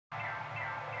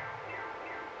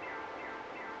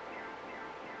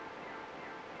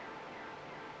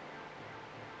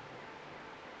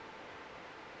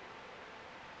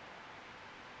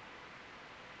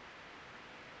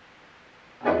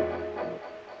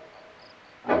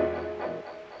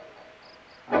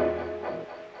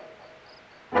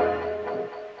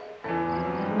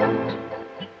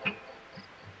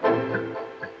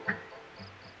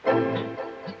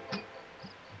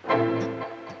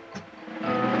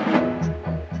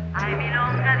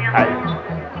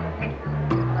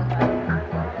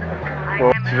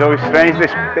Well, it's always strange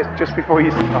this bit just before you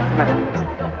start, isn't it?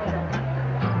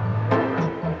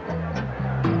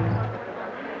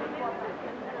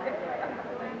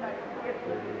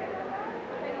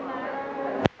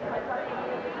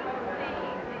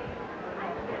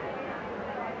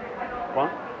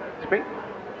 One, speak.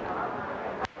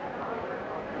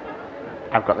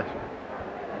 I've got this.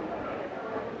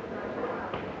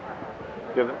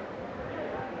 The other.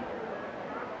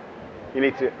 You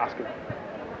need to ask him.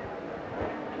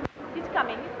 He's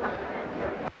coming.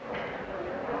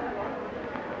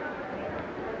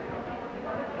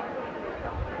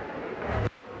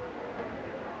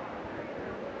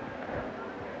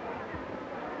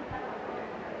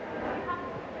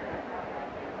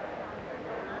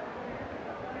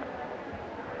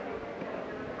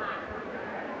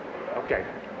 Okay.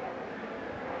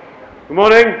 Good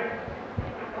morning.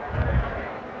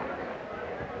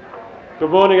 Good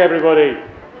morning, everybody.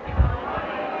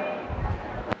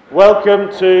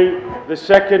 Welcome to the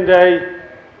second day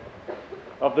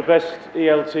of the best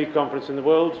ELT conference in the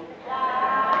world.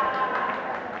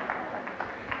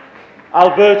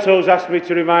 Alberto's asked me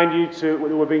to remind you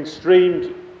we're being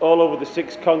streamed all over the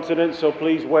 6 continents, so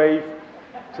please wave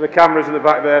to the cameras in the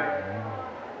back there.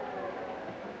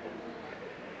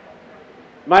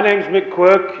 My name's Mick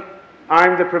Quirk.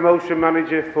 I'm the promotion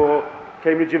manager for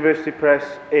Cambridge University Press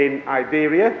in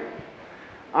Iberia.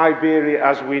 Iberia,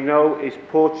 as we know, is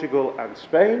Portugal and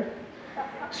Spain.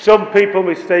 Some people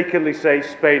mistakenly say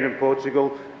Spain and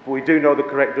Portugal, but we do know the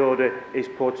correct order is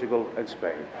Portugal and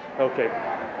Spain. Okay.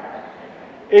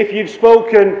 If you've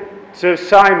spoken to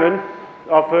Simon,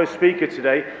 our first speaker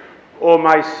today, or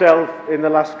myself in the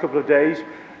last couple of days,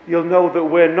 you'll know that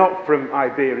we're not from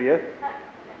Iberia.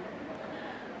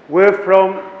 We're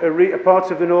from a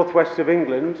part of the northwest of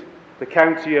England, the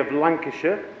county of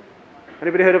Lancashire.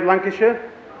 Anybody heard of Lancashire?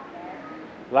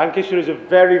 Lancashire is a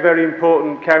very, very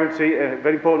important county, a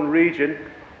very important region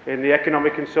in the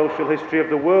economic and social history of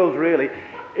the world, really.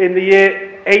 In the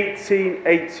year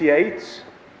 1888,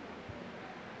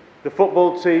 the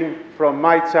football team from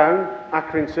my town,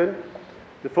 Accrington,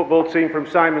 the football team from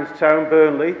Simon's town,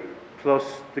 Burnley,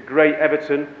 plus the great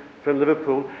Everton from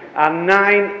Liverpool, and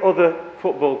 9 other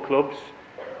football clubs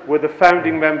were the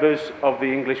founding members of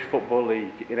the English Football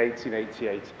League in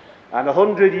 1888. And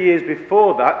 100 years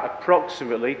before that,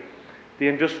 approximately, the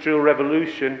Industrial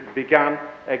Revolution began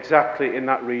exactly in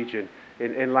that region,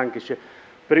 in Lancashire.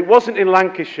 But it wasn't in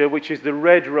Lancashire, which is the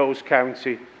Red Rose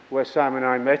County, where Simon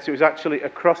and I met. It was actually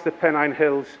across the Pennine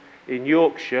Hills in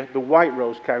Yorkshire, the White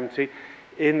Rose County,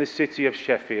 in the city of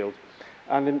Sheffield.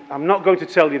 And I'm not going to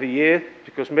tell you the year,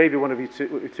 because maybe one of you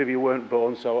two of you weren't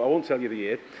born, so I won't tell you the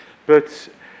year. But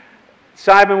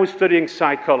Simon was studying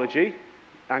psychology,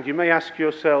 and you may ask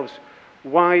yourselves,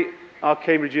 why are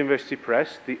Cambridge University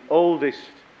Press, the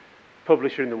oldest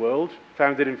publisher in the world,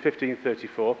 founded in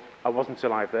 1534, I wasn't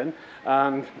alive then,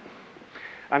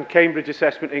 and Cambridge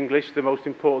Assessment English, the most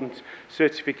important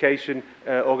certification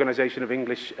organisation of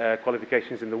English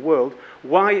qualifications in the world,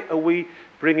 why are we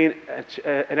bringing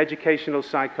an educational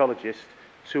psychologist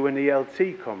to an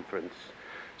ELT conference?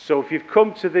 So if you've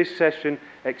come to this session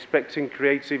expecting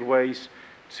creative ways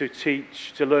to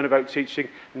teach, to learn about teaching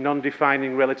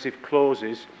non-defining relative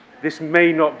clauses, this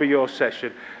may not be your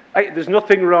session. There's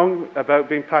nothing wrong about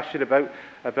being passionate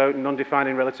about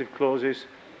non-defining relative clauses.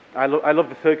 I love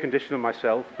the third conditional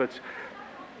myself, but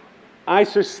I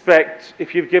suspect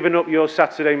if you've given up your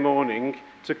Saturday morning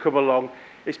to come along,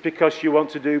 it's because you want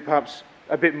to do perhaps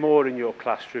a bit more in your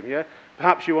classroom, yeah?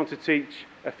 Perhaps you want to teach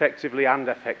effectively and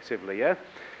effectively, yeah?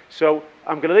 So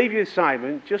I'm going to leave you with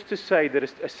Simon just to say that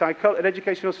an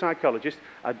educational psychologist,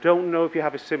 I don't know if you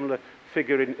have a similar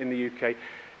figure in the UK,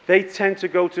 they tend to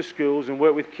go to schools and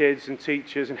work with kids and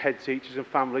teachers and head teachers and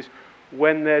families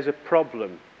when there's a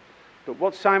problem. But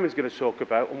what Simon's going to talk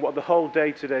about, and what the whole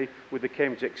day today with the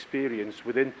Cambridge experience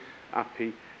within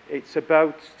APPI, it's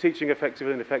about teaching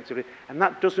effectively and effectively. And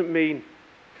that doesn't mean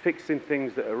fixing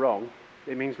things that are wrong.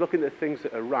 It means looking at the things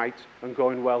that are right and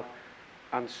going well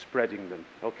and spreading them.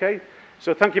 Okay?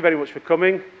 So thank you very much for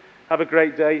coming. Have a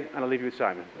great day, and I'll leave you with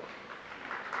Simon.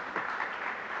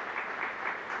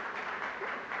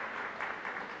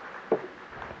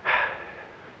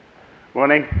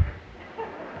 Morning.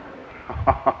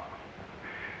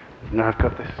 Now I've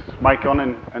got this mic on,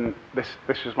 and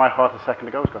this was my heart a second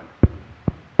ago. It's going.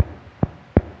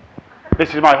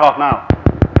 This is my heart now.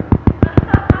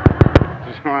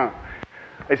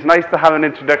 It's nice to have an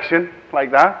introduction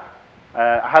like that.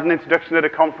 I had an introduction at a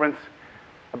conference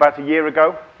about a year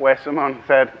ago where someone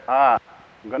said, I'm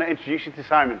going to introduce you to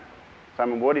Simon.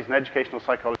 Simon Wood, he's an educational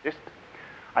psychologist.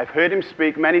 I've heard him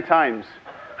speak many times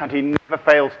and he never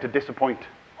fails to disappoint.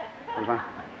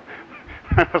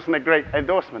 That wasn't a great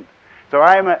endorsement. So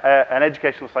I am an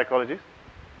educational psychologist.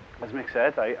 As Mick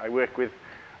said, I work with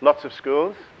lots of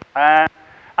schools.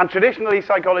 And traditionally,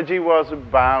 psychology was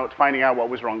about finding out what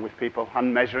was wrong with people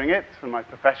and measuring it, and my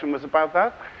profession was about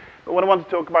that. But what I want to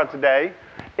talk about today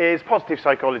is positive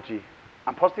psychology.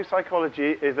 And positive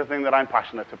psychology is the thing that I'm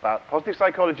passionate about. Positive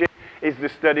psychology is the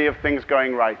study of things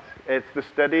going right. It's the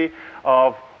study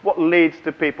of what leads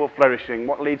to people flourishing,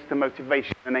 what leads to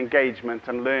motivation and engagement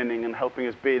and learning and helping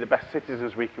us be the best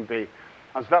citizens we can be.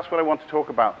 And so that's what I want to talk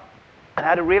about. And I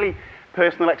had a really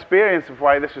personal experience of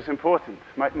why this was important.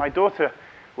 My daughter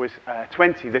was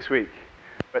 20 this week,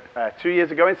 but 2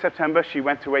 years ago in September, she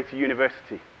went away to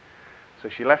university. So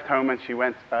she left home and she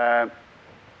went to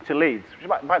Leeds, which is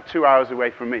about 2 hours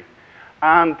away from me.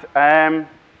 And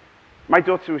my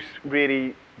daughter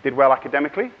really did well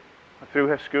academically. Through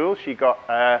her school, she got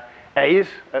A's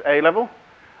at A level.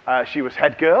 She was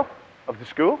head girl of the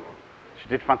school. She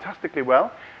did fantastically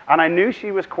well. And I knew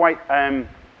she was quite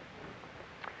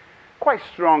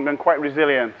strong and quite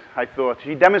resilient, I thought.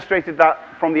 She demonstrated that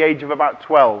from the age of about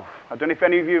 12. I don't know if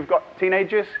any of you have got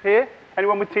teenagers here.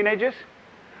 Anyone with teenagers?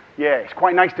 Yeah, it's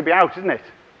quite nice to be out, isn't it?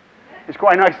 It's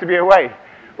quite nice to be away.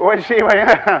 But when she went,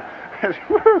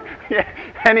 yeah,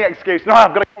 any excuse. No,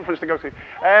 I've got a conference to go to.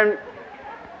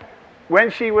 When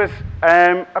she was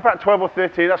about 12 or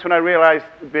 13, that's when I realized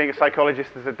being a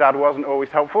psychologist as a dad wasn't always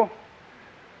helpful.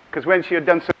 Because when she had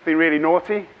done something really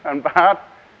naughty and bad,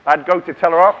 I'd go to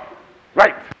tell her off.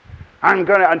 Right, I'm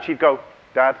gonna, and she'd go,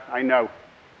 Dad, I know,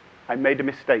 I made a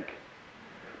mistake.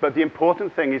 But the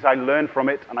important thing is I learn from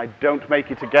it and I don't make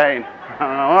it again.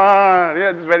 Oh,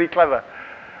 yeah, it's very clever.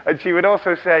 And she would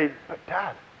also say, but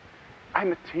Dad,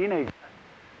 I'm a teenager.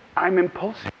 I'm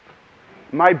impulsive.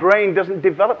 My brain doesn't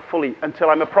develop fully until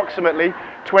I'm approximately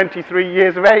 23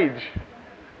 years of age.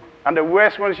 And the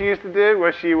worst one she used to do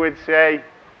was she would say,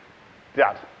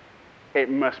 Dad, it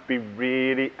must be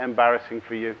really embarrassing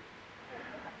for you.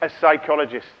 A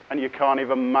psychologist, and you can't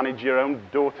even manage your own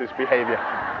daughter's behavior.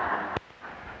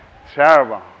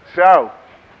 Terrible. So,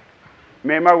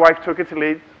 me and my wife took her to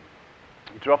Leeds,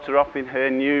 dropped her off in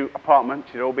her new apartment.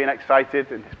 She'd all been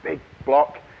excited in this big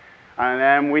block. And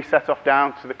then we set off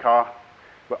down to the car.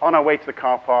 We're on our way to the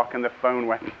car park, and the phone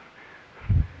went.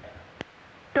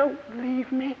 Don't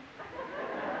leave me.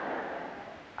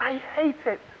 I hate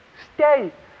it.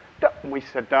 Stay. And we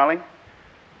said, darling,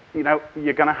 you know,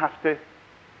 you're going to have to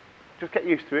just get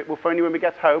used to it. We'll phone you when we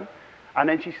get home. And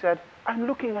then she said, I'm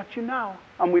looking at you now.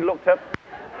 And we looked up.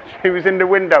 She was in the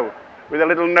window with a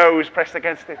little nose pressed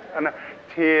against it and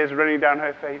tears running down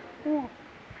her face. Ooh.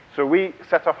 So we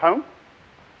set off home.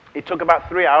 It took about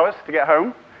 3 hours to get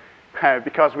home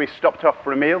because we stopped off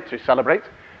for a meal to celebrate.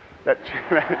 It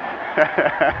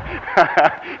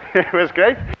was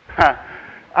great.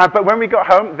 But when we got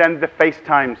home, then the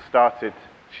FaceTime started.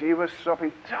 She was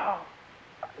sobbing, oh,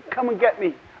 come and get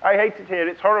me. I hate it here.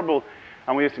 It's horrible.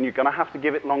 And we said, you're going to have to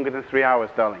give it longer than 3 hours,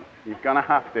 darling. You're going to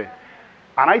have to.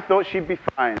 And I thought she'd be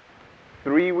fine.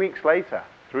 3 weeks later,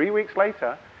 we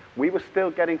were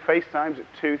still getting FaceTimes at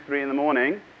 2, 3 in the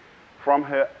morning from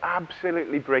her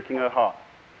absolutely breaking her heart.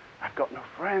 I've got no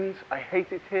friends. I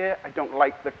hate it here. I don't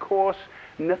like the course.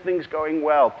 Nothing's going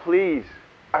well. Please.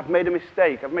 I've made a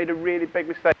mistake. I've made a really big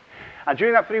mistake. And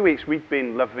during that 3 weeks, we'd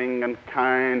been loving and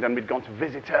kind, and we'd gone to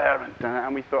visit her,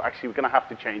 and we thought, actually, we're going to have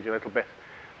to change a little bit.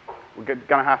 We're going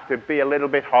to have to be a little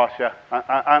bit harsher.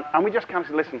 And we just kind of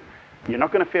said, listen, you're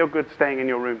not going to feel good staying in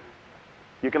your room.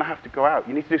 You're going to have to go out.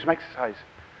 You need to do some exercise.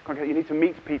 You need to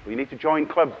meet people. You need to join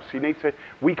clubs.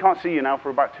 We can't see you now for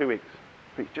about 2 weeks.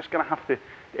 But you're just going to have to,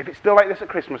 if it's still like this at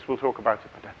Christmas, we'll talk about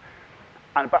it.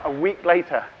 And about a week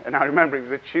later, and I remember it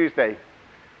was a Tuesday,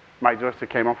 my daughter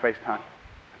came on FaceTime.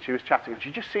 She was chatting, and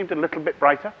she just seemed a little bit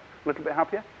brighter, a little bit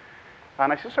happier.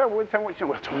 And I said, so tell me what you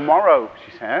know. Well, tomorrow,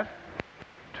 she said,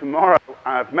 tomorrow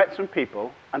I've met some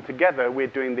people, and together we're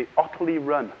doing the Otley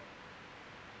Run.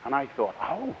 And I thought,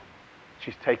 oh,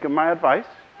 she's taken my advice.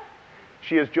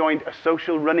 She has joined a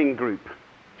social running group.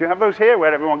 Do you have those here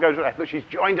where everyone goes? I thought she's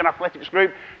joined an athletics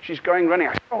group. She's going running.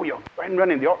 I said, oh, you're going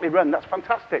running, the Otley Run. That's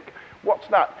fantastic. What's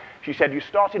that? She said, you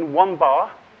start in 1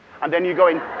 bar, and then you go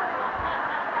in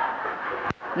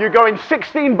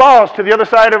 16 bars to the other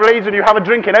side of Leeds, and you have a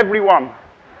drink in every one.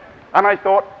 And I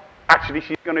thought, actually,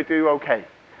 she's going to do okay.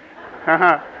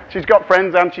 She's got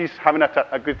friends, and she's having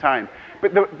a good time.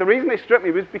 But the reason it struck me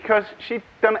was because she'd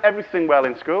done everything well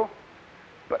in school.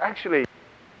 But actually,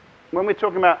 when we're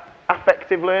talking about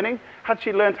affective learning, had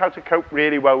she learned how to cope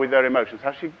really well with her emotions?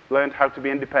 Had she learned how to be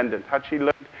independent? Had she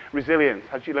learned resilience?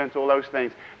 Had she learned all those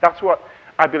things? That's what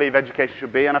I believe education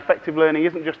should be. And effective learning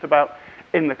isn't just about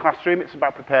in the classroom, it's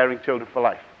about preparing children for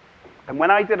life. And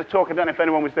when I did a talk, I don't know if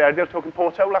anyone was there, I did a talk in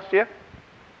Porto last year,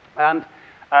 and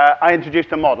I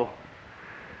introduced a model,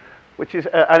 which is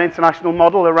an international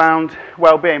model around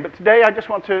well-being. But today I just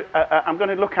want to, I'm going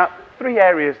to look at 3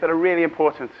 areas that are really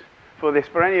important for this,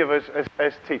 for any of us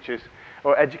as teachers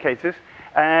or educators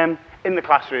in the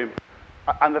classroom,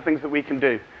 and the things that we can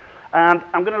do. And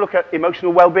I'm going to look at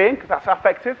emotional well-being, because that's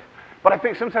affective, but I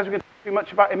think sometimes we can talk too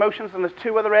much about emotions, and there's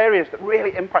 2 other areas that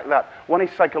really impact that. One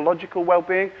is psychological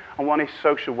well-being, and one is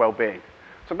social well-being.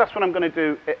 So that's what I'm going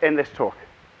to do in this talk.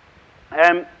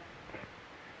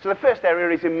 So the first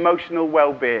area is emotional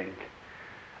well-being.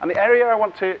 And the area I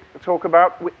want to talk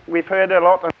about, we've heard a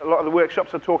lot of the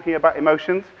workshops are talking about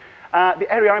emotions. The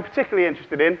area I'm particularly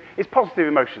interested in is positive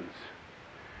emotions.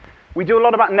 We do a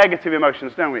lot about negative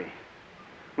emotions, don't we?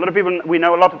 A lot of people, we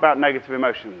know a lot about negative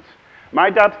emotions. My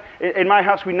dad, in my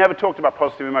house, we never talked about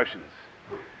positive emotions,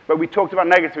 but we talked about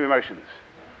negative emotions.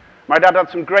 My dad had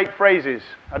some great phrases.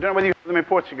 I don't know whether you heard them in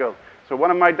Portugal. So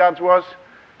one of my dad's was,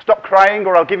 "Stop crying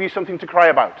or I'll give you something to cry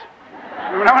about."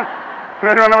 Remember that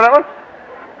one? Anyone know that one?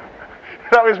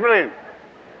 That was brilliant.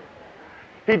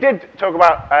 He did talk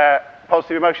about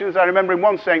positive emotions. I remember him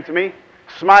once saying to me,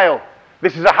 "Smile,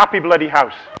 this is a happy bloody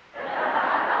house."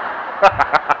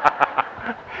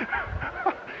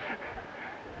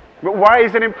 But why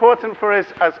is it important for us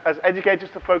as educators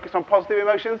to focus on positive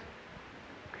emotions?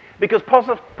 Because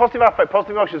positive affect,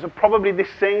 positive emotions are probably the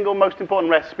single most important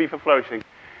recipe for flourishing.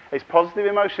 It's positive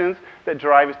emotions that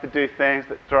drive us to do things,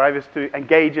 that drive us to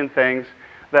engage in things,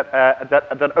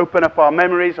 that open up our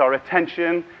memories, our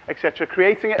attention, etc.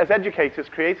 Creating it as educators,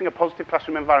 creating a positive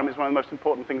classroom environment is one of the most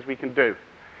important things we can do.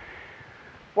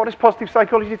 What does positive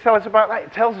psychology tell us about that?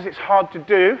 It tells us it's hard to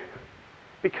do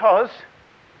because,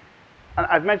 and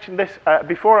I've mentioned this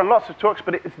before in lots of talks,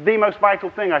 but it's the most vital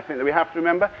thing, I think, that we have to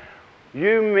remember.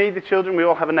 You, me, the children, we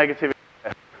all have a negative.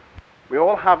 We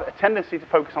all have a tendency to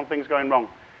focus on things going wrong.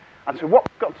 And so what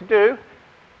we've got to do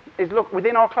is look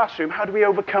within our classroom, how do we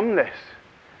overcome this?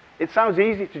 It sounds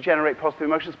easy to generate positive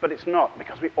emotions, but it's not,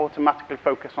 because we automatically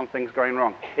focus on things going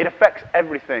wrong. It affects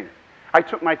everything. I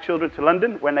took my children to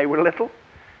London when they were little,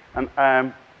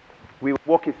 and we were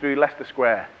walking through Leicester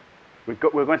Square. We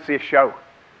were going to see a show.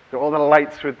 So all the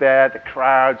lights were there, the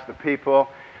crowds, the people.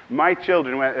 My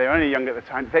children, when they were only young at the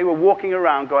time, they were walking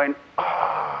around going,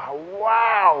 "Oh,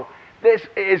 wow, this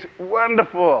is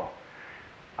wonderful."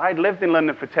 I'd lived in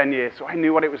London for 10 years, so I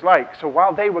knew what it was like. So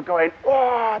while they were going,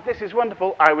 "Oh, this is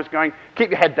wonderful," I was going,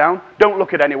 "Keep your head down, don't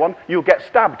look at anyone, you'll get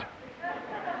stabbed."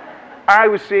 I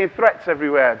was seeing threats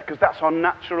everywhere, because that's our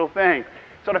natural thing.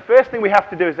 So the first thing we have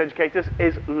to do as educators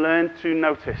is learn to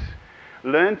notice.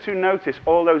 Learn to notice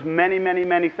all those many, many,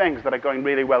 many things that are going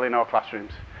really well in our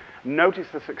classrooms. Notice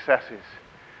the successes.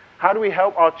 How do we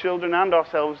help our children and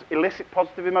ourselves elicit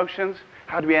positive emotions?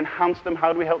 How do we enhance them?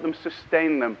 How do we help them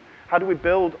sustain them? How do we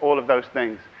build all of those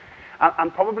things?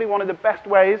 And probably one of the best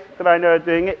ways that I know of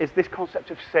doing it is this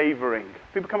concept of savouring.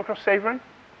 People come across savouring?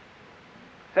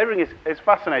 Savouring is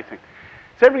fascinating.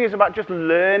 Savouring is about just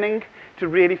learning to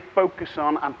really focus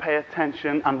on and pay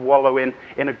attention and wallow in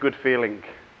a good feeling.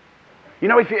 You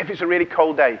know, if it's a really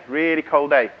cold day,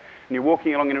 and you're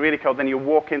walking along in a really cold, then you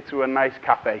walk into a nice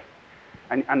cafe,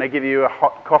 and they give you a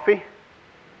hot coffee.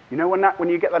 You know when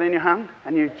you get that in your hand,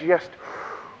 and you just,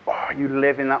 you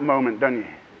live in that moment, don't you?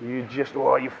 You just,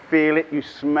 you feel it, you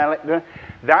smell it.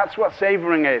 That's what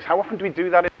savouring is. How often do we do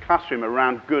that in the classroom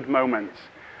around good moments,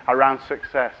 around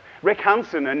success? Rick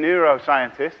Hansen, a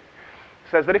neuroscientist,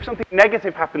 says that if something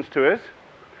negative happens to us,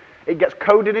 it gets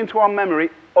coded into our memory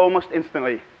almost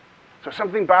instantly. So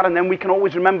something bad, and then we can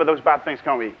always remember those bad things,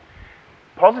 can't we?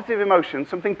 Positive emotions,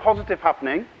 something positive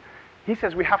happening, he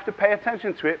says we have to pay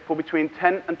attention to it for between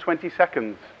 10 and 20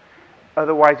 seconds.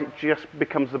 Otherwise, it just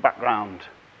becomes the background.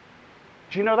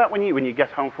 Do you know that when you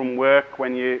get home from work,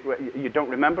 when you don't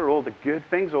remember all the good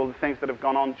things, all the things that have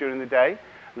gone on during the day?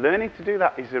 Learning to do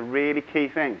that is a really key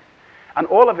thing. And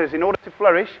all of us, in order to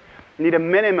flourish, need a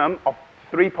minimum of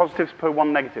 3 positives per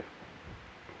 1 negative.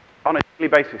 On a daily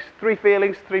basis. 3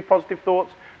 feelings, 3 positive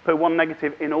thoughts per 1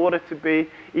 negative in order to be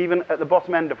even at the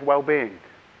bottom end of well-being.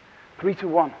 3 to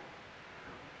 1.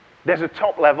 There's a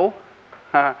top level.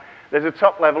 There's a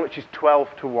top level which is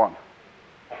 12 to 1.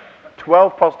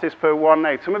 12 positives per 1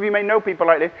 negative. Some of you may know people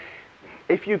like this.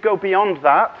 If you go beyond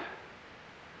that,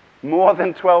 more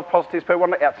than 12 positives per 1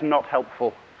 negative, that's not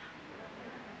helpful.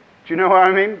 Do you know what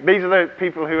I mean? These are the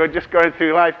people who are just going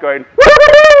through life going,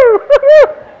 woo-hoo!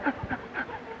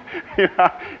 You know,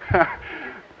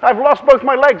 I've lost both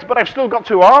my legs, but I've still got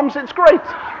 2 arms. It's great.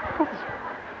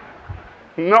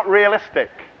 not realistic.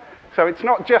 So it's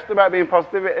not just about being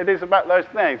positive, it is about those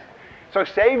things. So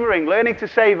savoring, learning to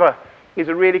savor, is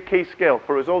a really key skill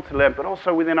for us all to learn, but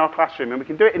also within our classroom. And we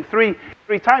can do it in three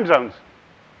time zones.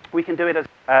 We can do it as,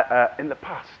 in the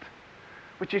past,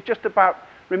 which is just about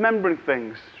remembering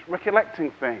things,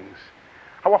 recollecting things.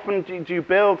 How often do you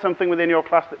build something within your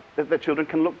class that the children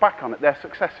can look back on at their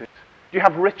successes? Do you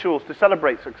have rituals to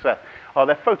celebrate success? Or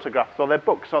their photographs, or their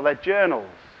books, or their journals,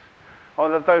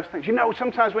 or those things? You know,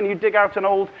 sometimes when you dig out an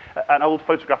old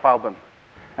photograph album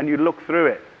and you look through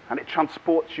it and it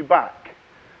transports you back,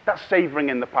 that's savoring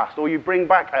in the past. Or you bring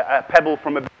back a pebble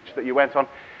from a beach that you went on.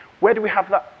 Where do we have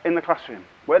that in the classroom?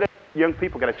 Where do young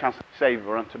people get a chance to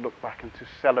savor and to look back and to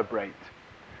celebrate?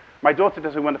 My daughter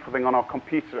does a wonderful thing on our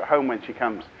computer at home when she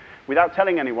comes. Without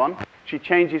telling anyone, she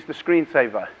changes the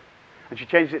screensaver. And she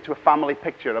changes it to a family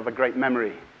picture of a great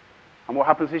memory. And what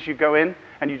happens is you go in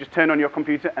and you just turn on your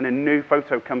computer and a new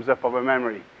photo comes up of a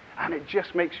memory. And it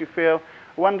just makes you feel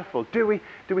wonderful. Do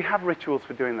we have rituals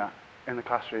for doing that in the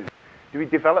classroom? Do we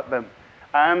develop them?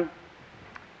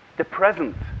 The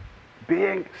present,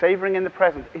 savoring in the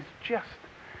present, is just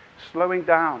slowing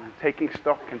down and taking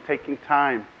stock and taking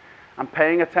time and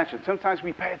paying attention. Sometimes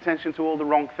we pay attention to all the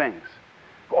wrong things.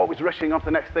 We're always rushing on to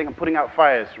the next thing and putting out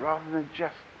fires rather than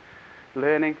just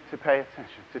learning to pay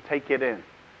attention, to take it in.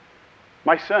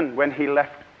 My son, when he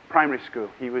left primary school,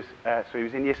 he was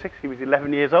in year 6, he was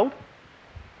 11 years old.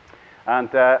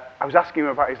 And I was asking him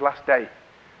about his last day.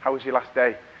 How was your last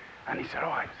day? And he said,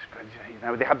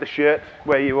 they had the shirt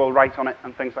where you all write on it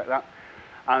and things like that.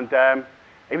 And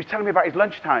he was telling me about his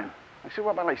lunchtime. I said,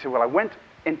 what about that? He said, well, I went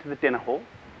into the dinner hall.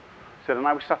 He said, and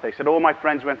I was sat there. He said, all my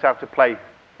friends went out to play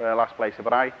for their last place,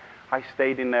 but I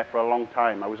stayed in there for a long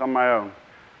time. I was on my own.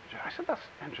 I said, that's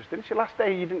interesting. It's your last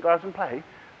day, you didn't go out and play?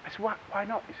 I said, why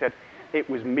not? He said, it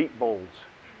was meatballs.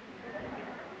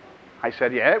 I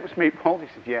said, yeah, it was meatballs. He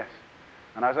said, yes.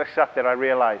 And as I sat there, I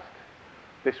realized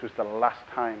this was the last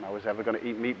time I was ever going to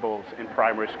eat meatballs in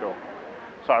primary school.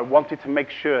 So I wanted to make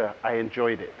sure I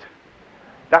enjoyed it.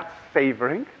 That's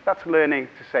savoring. That's learning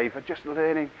to savor, just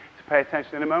learning to pay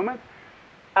attention in a moment,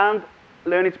 and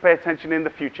learning to pay attention in the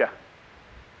future.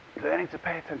 Learning to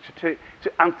pay attention,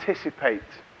 to anticipate.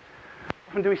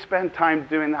 Often do we spend time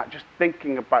doing that, just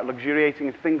thinking about, luxuriating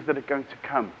in things that are going to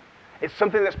come. It's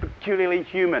something that's peculiarly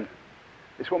human.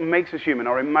 It's what makes us human,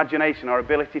 our imagination, our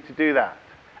ability to do that.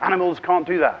 Animals can't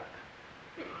do that.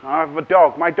 I have a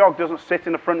dog. My dog doesn't sit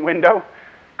in the front window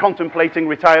contemplating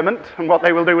retirement and what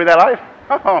they will do with their life.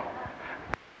 Oh,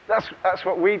 that's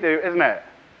what we do, isn't it?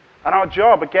 And our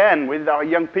job, again, with our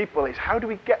young people is how do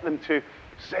we get them to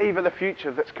savor the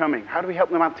future that's coming? How do we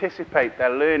help them anticipate their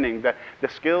learning, the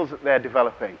skills that they're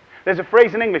developing? There's a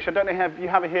phrase in English, I don't know if you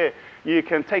have it here, you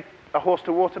can take a horse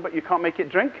to water, but you can't make it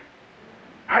drink.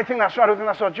 I think that's right. I don't think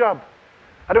that's our job.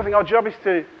 I don't think our job is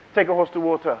to take a horse to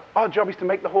water. Our job is to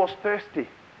make the horse thirsty.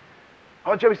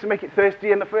 Our job is to make it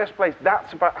thirsty in the first place.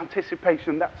 That's about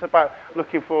anticipation. That's about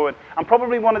looking forward. And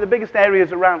probably one of the biggest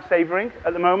areas around savoring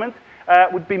at the moment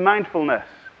would be mindfulness.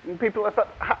 People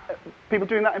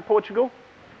doing that in Portugal,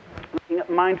 looking at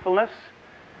mindfulness.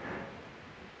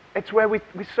 It's where we're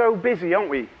so busy,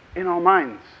 aren't we, in our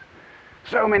minds?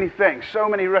 So many things, so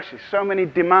many rushes, so many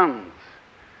demands,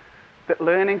 that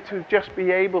learning to just be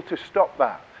able to stop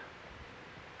that.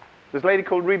 There's a lady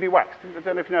called Ruby Wax, I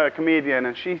don't know if you know, a comedian,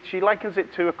 and she likens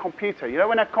it to a computer. You know,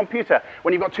 when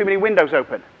you've got too many windows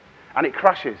open, and it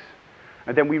crashes,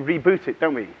 and then we reboot it,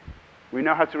 don't we? We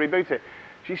know how to reboot it.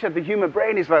 She said the human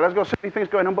brain is like, there's got so many things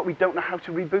going on, but we don't know how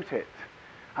to reboot it.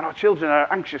 And our children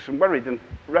are anxious and worried and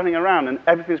running around, and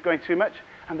everything's going too much,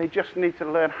 and they just need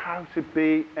to learn how to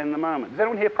be in the moment. Does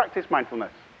anyone here practice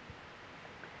mindfulness?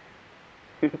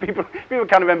 people are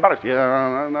kind of embarrassed.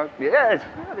 Yeah, no. Yes.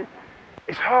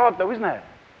 It's hard though, isn't it?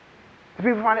 Do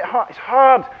people find it hard? It's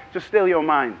hard to still your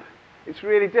mind. It's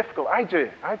really difficult. I do.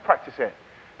 I practice it.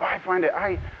 But I find it,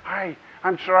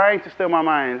 I'm trying to still my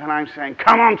mind, and I'm saying,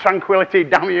 come on, tranquility,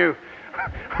 damn you.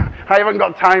 I haven't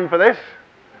got time for this.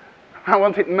 I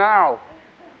want it now.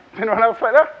 Anyone else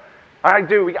like that? I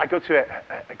do. I go to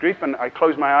a group and I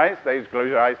close my eyes. They just close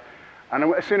your eyes.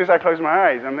 And as soon as I close my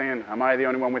eyes, I'm thinking, am I the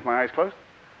only one with my eyes closed?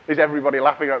 Is everybody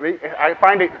laughing at me? I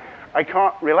find it, I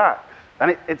can't relax.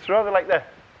 And it's rather like this.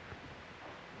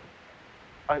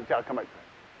 I'll come back.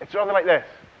 It's rather like this.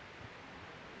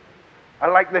 I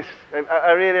like this.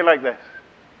 I really like this.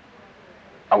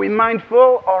 Are we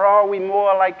mindful, or are we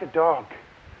more like a dog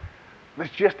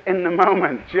that's just in the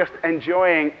moment, just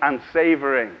enjoying and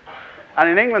savoring? And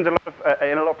in England, in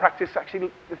a lot of practice,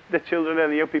 actually, the children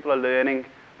and the young people are learning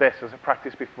this as a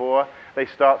practice before they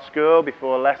start school,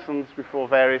 before lessons, before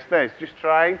various things. Just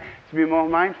trying to be more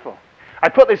mindful. I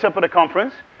put this up at a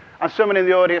conference, and someone in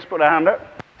the audience put their hand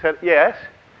up, said, yes.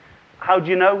 How do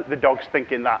you know the dog's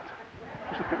thinking that?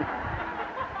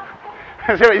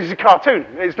 It's a cartoon.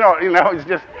 It's not, it's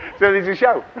just, so it's a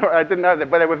show. I didn't know that,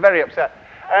 but they were very upset.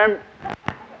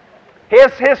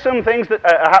 Here's some things that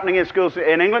are happening in schools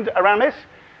in England around this.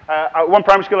 One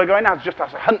primary school I go in just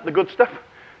has to hunt the good stuff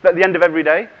at the end of every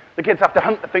day. The kids have to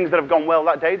hunt the things that have gone well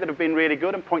that day, that have been really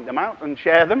good, and point them out and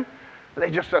share them.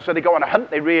 So they go on a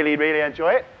hunt. They really, really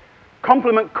enjoy it.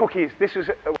 Compliment cookies. This is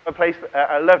a place that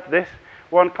I loved this.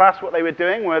 One class, what they were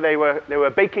doing, where they were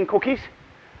baking cookies,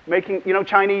 making,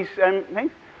 Chinese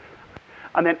things.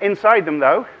 And then inside them,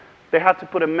 though, they had to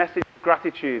put a message of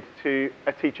gratitude to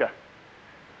a teacher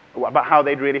about how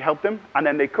they'd really helped them. And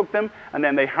then they cooked them, and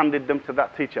then they handed them to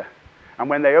that teacher. And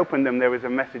when they opened them, there was a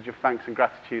message of thanks and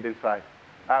gratitude inside.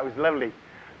 That was lovely.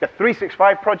 The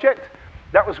 365 project,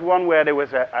 that was one where there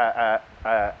was a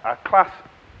class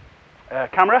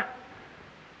camera,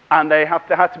 and there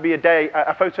had to be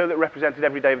a photo that represented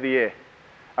every day of the year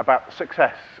about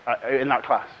success in that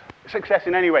class. Success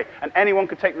in any way, and anyone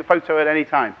could take the photo at any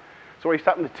time. So what used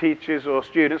to happen, the teachers or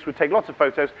students would take lots of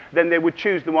photos, then they would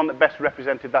choose the one that best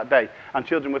represented that day, and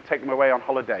children would take them away on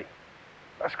holiday.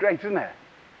 That's great, isn't it?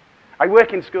 I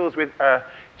work in schools with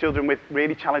children with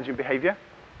really challenging behavior.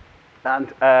 And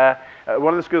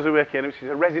one of the schools I work in, which is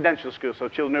a residential school, so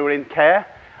children who are in care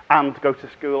and go to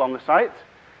school on the site.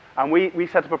 And we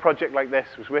set up a project like this.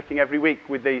 I was working every week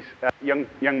with these young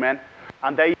men.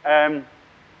 And they,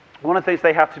 one of the things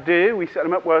they had to do, we set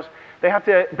them up, was they had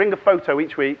to bring a photo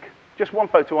each week, just one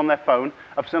photo on their phone,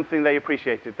 of something they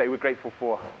appreciated, they were grateful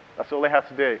for. That's all they had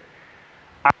to do.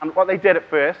 And what they did at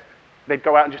first, they'd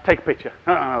go out and just take a picture.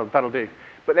 Oh, that'll do.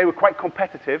 But they were quite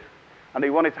competitive, and they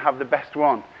wanted to have the best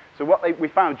one. So what we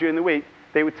found during the week,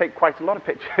 they would take quite a lot of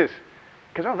pictures.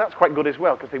 Because, that's quite good as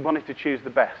well, because they wanted to choose the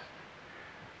best.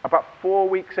 About 4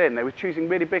 weeks in, they were choosing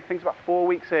really big things. About 4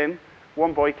 weeks in,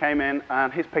 one boy came in,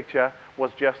 and his picture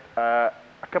was just a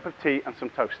cup of tea and some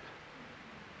toast.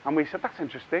 And we said, that's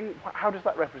interesting. How does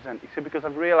that represent? He said, because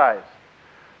I've realized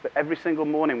that every single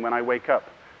morning when I wake up,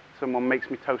 someone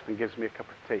makes me toast and gives me a cup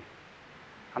of tea.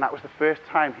 And that was the first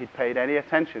time he'd paid any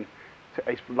attention to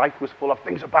his life was full of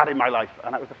things are bad in my life.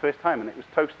 And that was the first time, and it was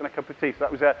toast and a cup of tea. So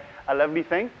that was a lovely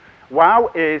thing.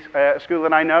 WOW is a school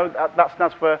that I know. That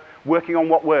stands for Working on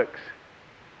What Works.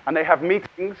 And they have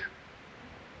meetings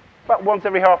about once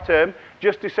every half term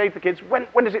just to say to the kids, when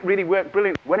does it really work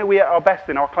brilliantly? When are we at our best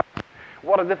in our class?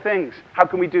 What are the things? How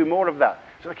can we do more of that?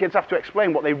 So the kids have to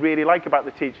explain what they really like about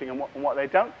the teaching and what they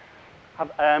don't.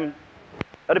 Have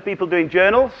other people doing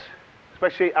journals,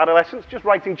 especially adolescents, just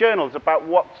writing journals about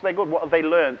what's they good, what have they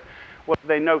learned, what have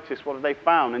they noticed, what have they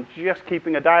found, and just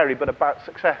keeping a diary, but about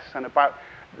success and about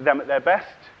them at their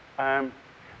best.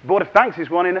 Board of Thanks is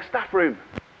one in a staff room.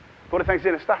 Board of Thanks is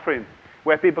in a staff room,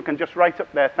 where people can just write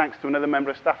up their thanks to another member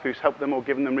of staff who's helped them or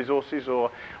given them resources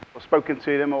or spoken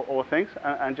to them or things,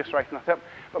 and just writing that up.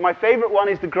 But my favorite one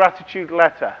is the gratitude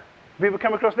letter. Have people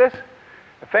come across this?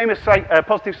 A famous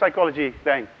positive psychology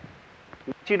thing.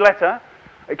 Gratitude letter,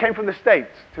 it came from the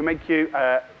States to make you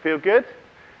feel good,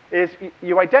 is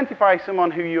you identify someone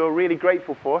who you're really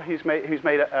grateful for, who's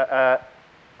made a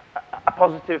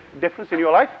positive difference in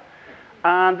your life,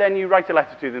 and then you write a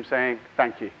letter to them saying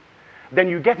thank you. Then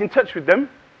you get in touch with them,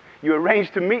 you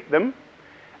arrange to meet them,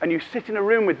 and you sit in a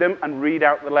room with them and read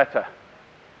out the letter.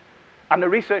 And the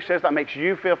research says that makes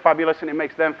you feel fabulous and it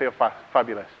makes them feel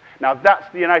fabulous. Now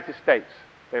that's the United States.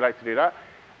 They like to do that.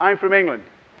 I'm from England.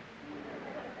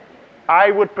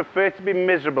 I would prefer to be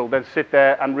miserable than sit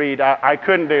there and read. I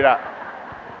couldn't do that.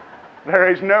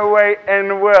 There is no way in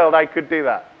the world I could do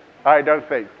that. I don't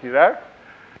think,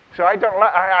 So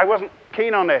I wasn't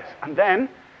keen on this. And then,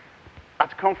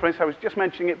 at a conference, I was just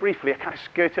mentioning it briefly. I kind of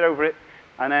skirted over it.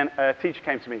 And then a teacher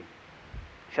came to me.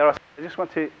 She said, I just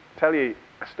want to tell you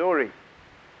a story.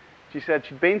 She said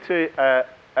she'd been to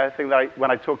a thing that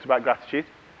when I talked about gratitude,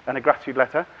 and a gratitude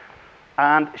letter,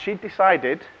 and she'd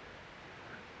decided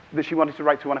that she wanted to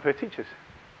write to one of her teachers.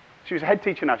 She was a head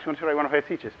teacher now. She wanted to write to one of her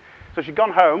teachers. So she'd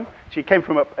gone home. She came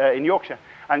from up in Yorkshire.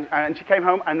 And she came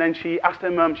home, and then she asked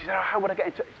her mum, she said, how would I get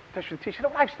in touch with the teacher? She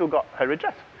said, I've still got her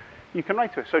address. You can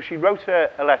write to her. So she wrote her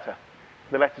a letter.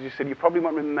 The letter just said, you probably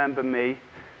won't remember me,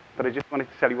 but I just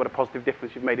wanted to tell you what a positive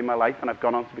difference you've made in my life, and I've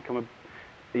gone on to become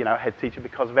a head teacher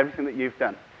because of everything that you've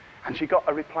done. And she got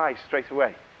a reply straight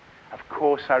away. Of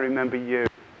course I remember you.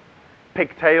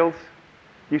 Pigtails.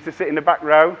 Used to sit in the back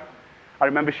row. I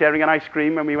remember sharing an ice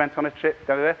cream when we went on a trip.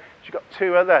 She got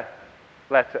two other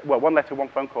letters, well, one letter, one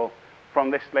phone call.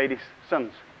 from this lady's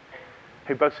sons,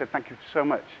 who both said, thank you so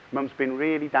much. Mum's been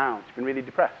really down. She's been really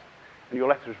depressed. And your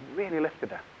letter has really lifted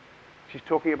her. She's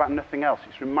talking about nothing else.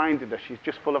 It's reminded her she's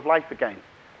just full of life again.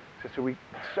 So we're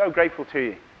so grateful to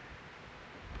you.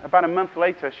 About a month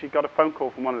later, she got a phone call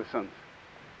from one of the sons.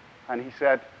 And he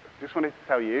said, just wanted to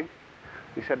tell you,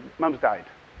 he said, Mum's died.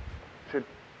 He said,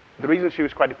 the reason she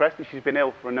was quite depressed is she's been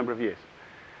ill for a number of years.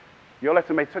 Your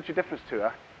letter made such a difference to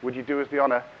her. Would you do us the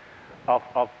honor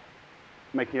of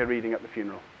making a reading at the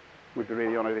funeral? We'd be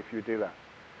really honored if you would do that.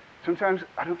 Sometimes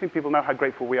I don't think people know how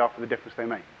grateful we are for the difference they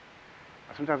make.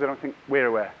 And sometimes I don't think we're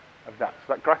aware of that.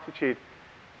 So that gratitude,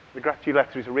 the gratitude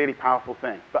letter is a really powerful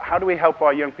thing. But how do we help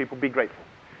our young people be grateful?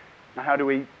 And how do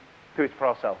we do it for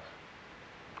ourselves?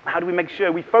 How do we make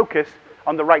sure we focus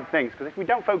on the right things? Because if we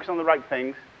don't focus on the right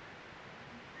things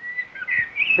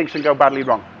can go badly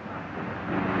wrong.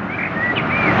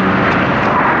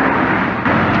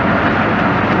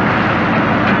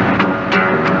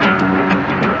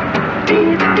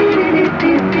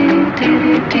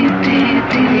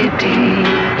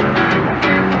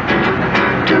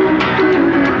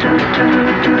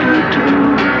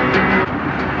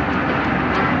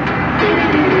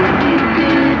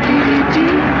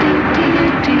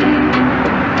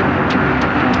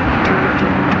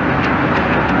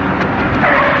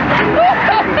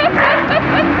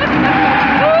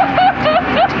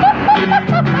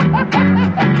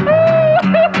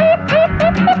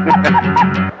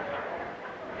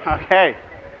 Okay,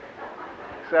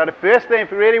 so the first thing,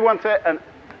 if we really want an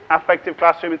affective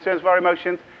classroom in terms of our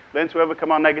emotions, learn to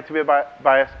overcome our negative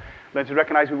bias, learn to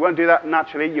recognize we won't do that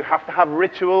naturally. You have to have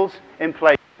rituals in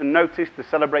place to notice, to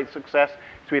celebrate success,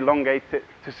 to elongate it,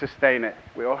 to sustain it.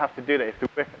 We all have to do that. You have to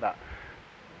work at that.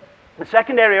 The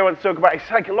second area I want to talk about is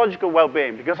psychological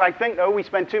well-being, because I think, we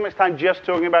spend too much time just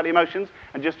talking about emotions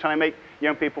and just trying to make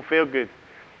young people feel good.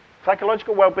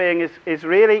 Psychological well-being is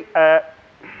really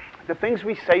the things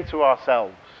we say to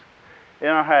ourselves in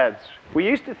our heads. We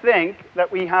used to think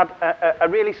that we had a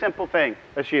really simple thing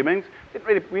as humans.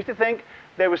 We used to think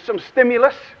there was some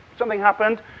stimulus, something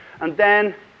happened, and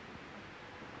then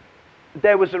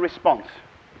there was a response.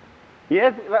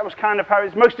 Yeah, that was kind of how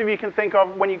it's. Most of you can think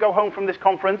of when you go home from this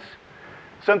conference,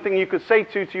 something you could say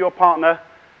to your partner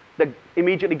that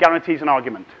immediately guarantees an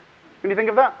argument. Can you think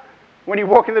of that? When you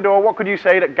walk in the door, what could you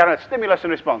say that guarantees stimulus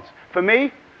and response? For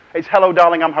me, it's hello,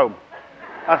 darling, I'm home.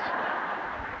 That's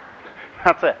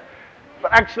it.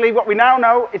 But actually, what we now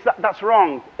know is that that's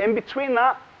wrong. In between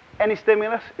that, any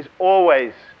stimulus is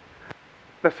always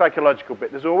the psychological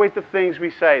bit. There's always the things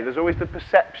we say. There's always the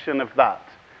perception of that.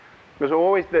 There's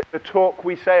always the talk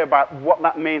we say about what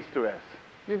that means to us.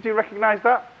 Do you recognize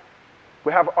that?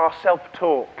 We have our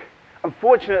self-talk.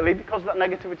 Unfortunately, because of that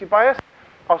negativity bias,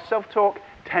 our self-talk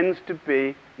tends to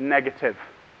be negative.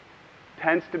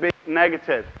 Tends to be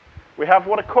negative. We have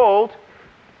what are called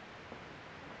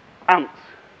ants,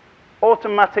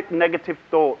 automatic negative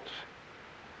thoughts.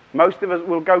 Most of us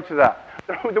will go to that.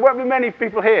 There won't be many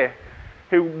people here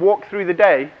who walk through the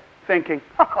day thinking,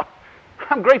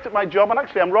 I'm great at my job, and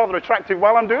actually I'm rather attractive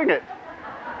while I'm doing it.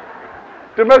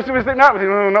 Do most of us think that?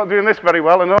 I'm not doing this very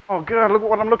well, and oh God, look at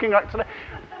what I'm looking at today.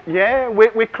 Yeah,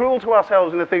 we're cruel to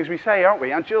ourselves in the things we say, aren't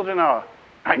we? And children are.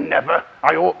 I never,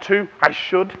 I ought to, I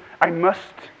should, I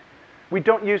must. We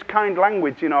don't use kind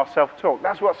language in our self-talk.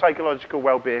 That's what psychological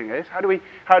well-being is. How do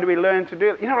we learn to do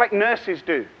it? You know, like nurses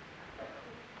do.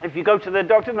 If you go to the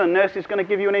doctor, the nurse is going to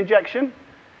give you an injection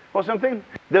or something.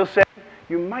 They'll say,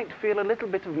 you might feel a little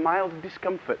bit of mild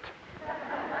discomfort.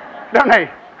 Don't they?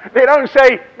 They don't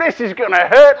say, this is going to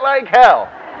hurt like hell.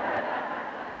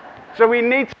 So we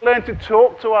need to learn to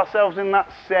talk to ourselves in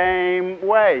that same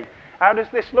way. How does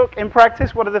this look in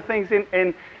practice? What are the things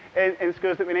in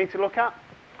schools that we need to look at?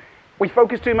 We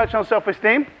focus too much on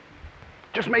self-esteem,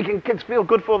 just making kids feel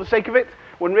good for the sake of it,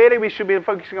 when really we should be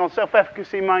focusing on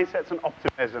self-efficacy, mindsets, and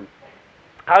optimism.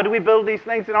 How do we build these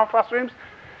things in our classrooms?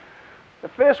 The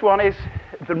first one is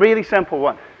the really simple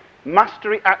one.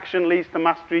 Mastery action leads to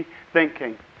mastery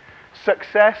thinking.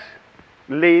 Success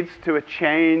leads to a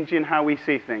change in how we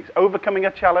see things. Overcoming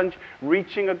a challenge,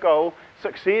 reaching a goal,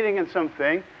 succeeding in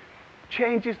something,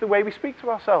 changes the way we speak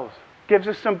to ourselves. Gives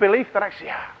us some belief that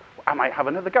actually, I might have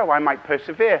another go, I might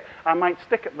persevere, I might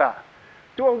stick at that.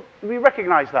 Do we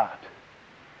recognize that?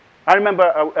 I remember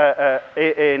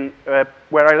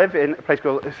where I live, in a place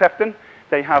called Sefton,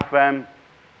 we have a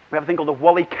thing called the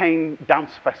Wally Cane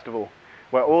Dance Festival,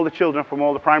 where all the children from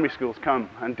all the primary schools come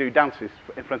and do dances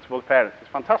in front of all the parents. It's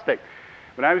fantastic.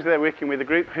 When I was there working with a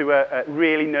group who were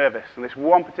really nervous, and this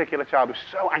one particular child was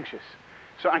so anxious,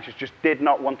 just did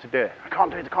not want to do it. I can't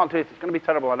do it, it's going to be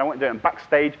terrible, I don't want to do it. And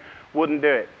backstage, wouldn't do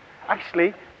it.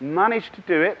 Actually managed to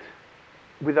do it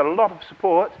with a lot of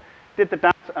support, did the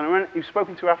dance, and when you've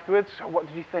spoken to afterwards, so what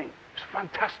did you think? It was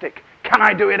fantastic. Can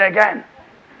I do it again?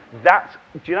 That's,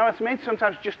 do you know what I mean?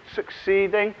 Sometimes just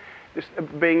succeeding, just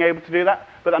being able to do that.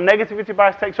 But that negativity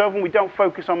bias takes over and we don't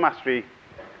focus on mastery.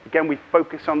 Again, we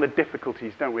focus on the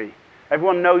difficulties, don't we?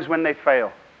 Everyone knows when they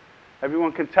fail.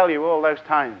 Everyone can tell you all those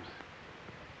times.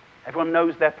 Everyone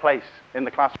knows their place in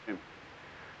the classroom.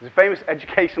 There's a famous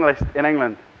educationalist in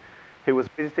England who was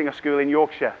visiting a school in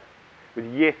Yorkshire with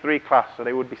year 3 class, so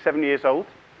they would be 7 years old.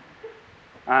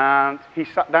 And he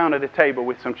sat down at a table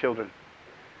with some children.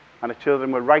 And the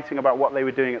children were writing about what they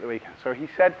were doing at the weekend. So he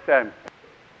said to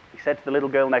the little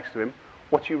girl next to him,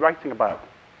 "What are you writing about?"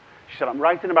 She said, "I'm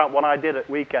writing about what I did at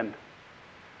weekend."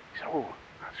 He said, "Oh,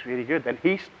 that's really good." Then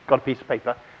he got a piece of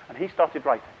paper and he started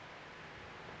writing.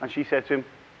 And she said to him,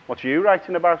 "What are you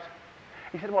writing about?"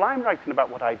 He said, "Well, I'm writing about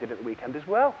what I did at the weekend as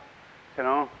well." He said,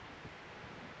 "Oh."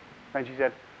 And she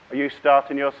said, "Are you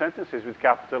starting your sentences with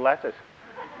capital letters?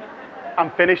 I'm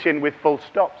finishing with full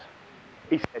stops."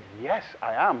 He said, "Yes,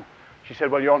 I am." She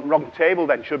said, "Well, you're on the wrong table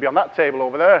then. You should be on that table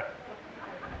over there."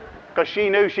 Because she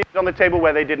knew she was on the table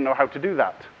where they didn't know how to do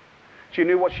that. She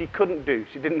knew what she couldn't do.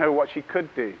 She didn't know what she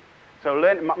could do. So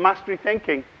mastery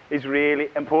thinking is really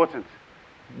important.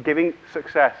 Giving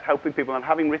success, helping people, and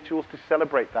having rituals to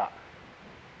celebrate that.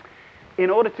 In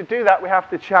order to do that, we have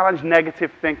to challenge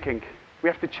negative thinking. We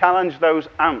have to challenge those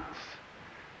ants.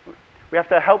 We have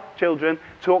to help children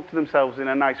talk to themselves in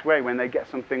a nice way when they get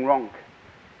something wrong.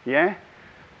 Yeah?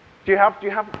 Do you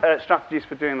have strategies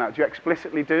for doing that? Do you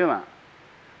explicitly do that?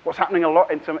 What's happening a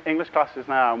lot in some English classes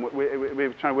now, and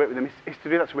we're trying to work with them, is to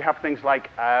do that. So we have things like,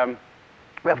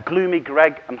 we have gloomy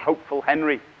Greg and hopeful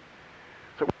Henry.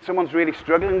 So when someone's really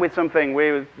struggling with something,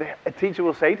 a teacher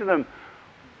will say to them,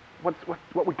 what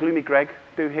would gloomy Greg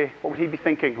do here? What would he be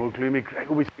thinking? Well, gloomy Greg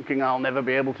will be thinking, I'll never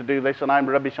be able to do this, and I'm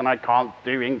rubbish, and I can't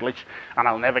do English, and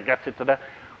I'll never get it to the...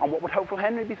 And what would hopeful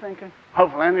Henry be thinking?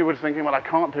 Hopeful Henry was thinking, well, I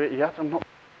can't do it yet, I'm not,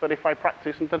 but if I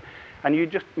practice, and you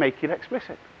just make it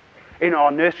explicit. In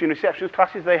our nursery and receptions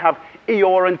classes, they have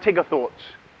Eeyore and Tigger thoughts.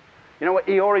 You know what?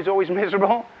 Eeyore is always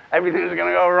miserable, everything's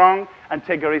going to go wrong, and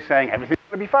Tigger is saying everything's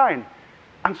going to be fine.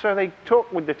 And so they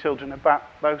talk with the children about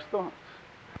those thoughts.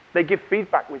 They give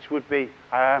feedback, which would be,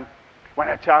 when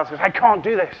a child says, I can't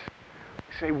do this,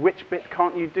 they say, which bit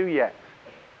can't you do yet?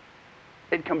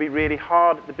 It can be really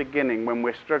hard at the beginning when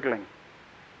we're struggling.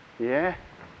 Yeah?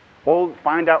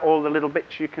 Find out all the little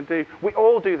bits you can do. We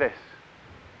all do this.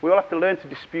 We all have to learn to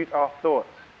dispute our thoughts.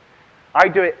 I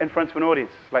do it in front of an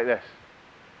audience like this.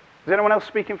 Does anyone else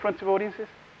speak in front of audiences?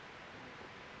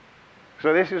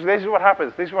 So this is what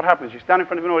happens. This is what happens. You stand in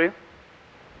front of an audience,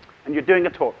 and you're doing a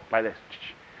talk like this.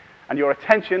 And your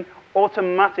attention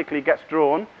automatically gets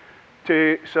drawn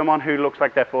to someone who looks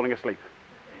like they're falling asleep.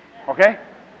 Okay?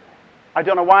 I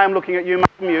don't know why I'm looking at you,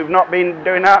 madam. You've not been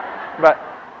doing that. But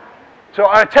so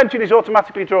our attention is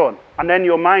automatically drawn. And then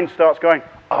your mind starts going,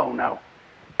 oh no,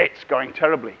 it's going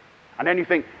terribly. And then you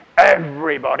think,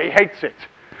 everybody hates it.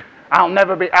 I'll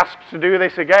never be asked to do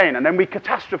this again. And then we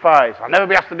catastrophize. I'll never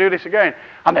be asked to do this again.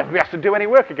 I'll never be asked to do any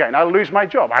work again. I'll lose my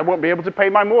job. I won't be able to pay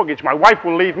my mortgage. My wife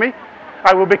will leave me.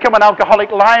 I will become an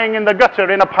alcoholic lying in the gutter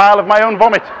in a pile of my own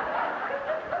vomit.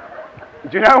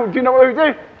 Do you know what we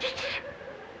do?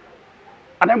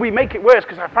 And then we make it worse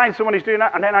because I find someone who's doing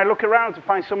that, and then I look around to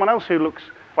find someone else who looks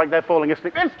like they're falling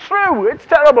asleep. It's true. It's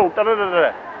terrible. Da, da, da,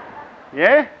 da.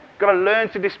 Yeah? Got to learn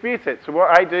to dispute it. So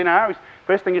what I do now is,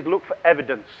 first thing is look for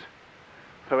evidence.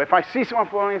 So if I see someone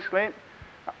falling asleep,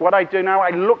 what I do now, I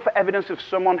look for evidence of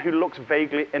someone who looks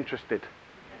vaguely interested.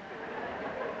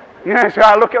 Yeah, so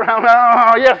I look around,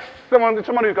 oh yes, someone who's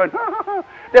going,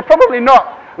 they're probably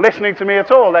not listening to me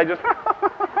at all, they're just,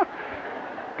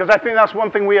 because I think that's one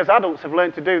thing we as adults have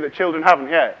learned to do that children haven't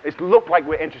yet. It's look like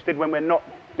we're interested when we're not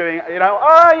doing it,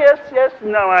 oh yes,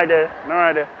 no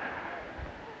idea.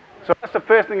 So that's the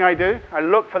first thing I do, I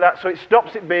look for that, so it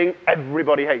stops it being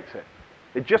everybody hates it.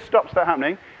 It just stops that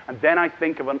happening, and then I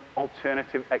think of an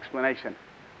alternative explanation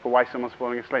for why someone's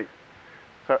falling asleep.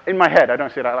 So in my head, I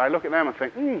don't see that. I look at them and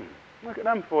think, look at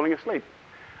them falling asleep.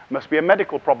 Must be a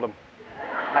medical problem,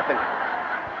 I think.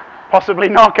 Possibly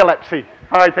narcolepsy,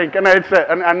 I think. And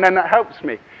then that helps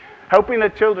me. Helping the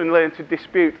children learn to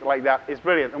dispute like that is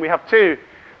brilliant. And we have two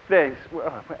things.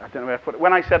 I don't know where I put it.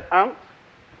 When I said ants,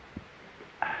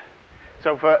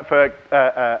 so for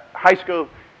high school,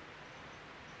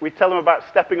 we tell them about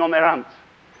stepping on their ants.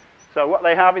 So what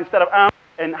they have, instead of ants,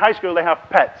 in high school they have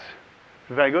pets.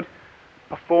 Very good.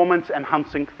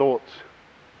 Performance-enhancing thoughts.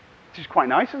 Which is quite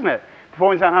nice, isn't it?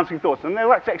 Performance-enhancing thoughts. And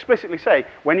they'll actually explicitly say,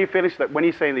 when you finish that, when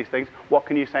you say these things, what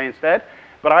can you say instead?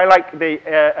 but I like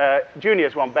the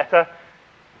juniors one better.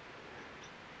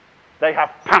 They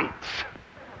have pants.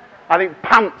 I think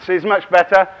pants is much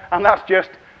better, and that's just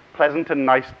pleasant and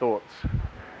nice thoughts.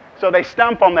 So they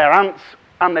stamp on their ants,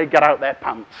 and they get out their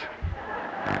pants.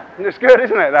 And it's good,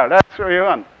 isn't it? That's what you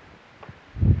want.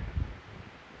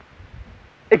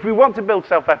 If we want to build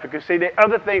self-efficacy, the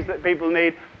other things that people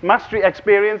need, mastery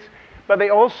experience, but they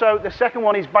also, the second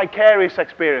one is vicarious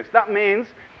experience. That means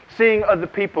seeing other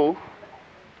people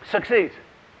succeed.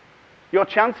 Your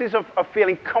chances of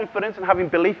feeling confident and having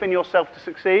belief in yourself to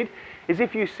succeed is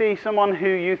if you see someone who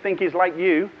you think is like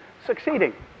you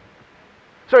succeeding.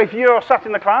 So if you're sat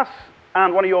in the class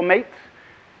and one of your mates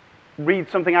reads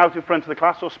something out in front of the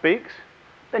class or speaks,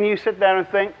 then you sit there and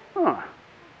think, oh,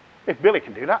 if Billy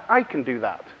can do that, I can do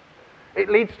that. It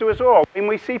leads to us all. When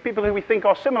we see people who we think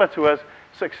are similar to us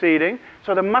succeeding,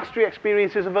 so the mastery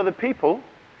experiences of other people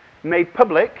made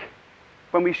public,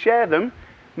 when we share them,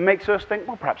 makes us think,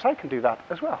 well, perhaps I can do that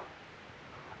as well.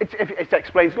 It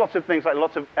explains lots of things, like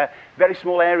lots of very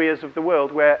small areas of the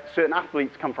world where certain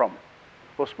athletes come from,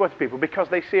 or sports people, because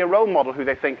they see a role model who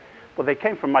they think, well, they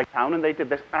came from my town and they did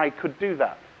this, I could do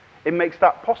that. It makes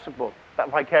that possible,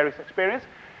 that vicarious experience.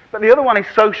 But the other one is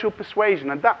social persuasion,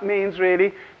 and that means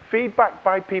really feedback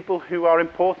by people who are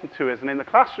important to us. And in the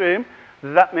classroom,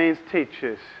 that means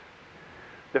teachers.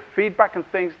 The feedback and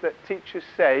things that teachers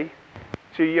say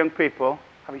to young people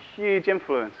have a huge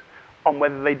influence on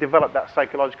whether they develop that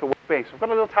psychological well-being. So I've got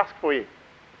a little task for you.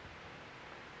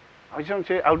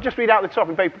 I'll just read out the top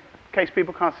in case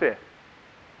people can't see it.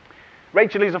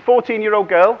 Rachel is a 14-year-old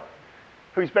girl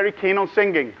who's very keen on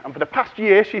singing. And for the past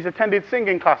year, she's attended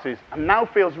singing classes and now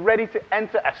feels ready to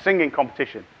enter a singing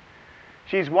competition.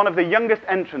 She's one of the youngest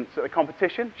entrants at the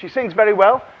competition. She sings very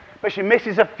well, but she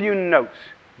misses a few notes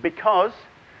because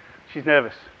she's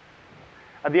nervous.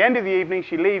 At the end of the evening,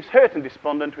 she leaves hurt and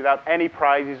despondent without any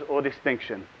prizes or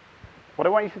distinction. What I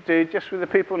want you to do, just with the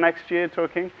people next year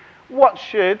talking, what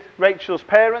should Rachel's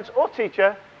parents or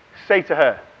teacher say to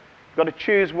her? You've got to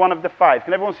choose one of the 5.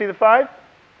 Can everyone see the 5?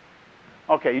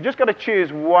 Okay, you just got to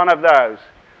choose one of those.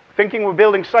 Thinking we're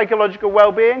building psychological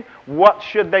well-being, what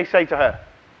should they say to her?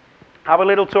 Have a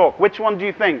little talk. Which one do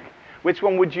you think? Which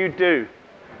one would you do?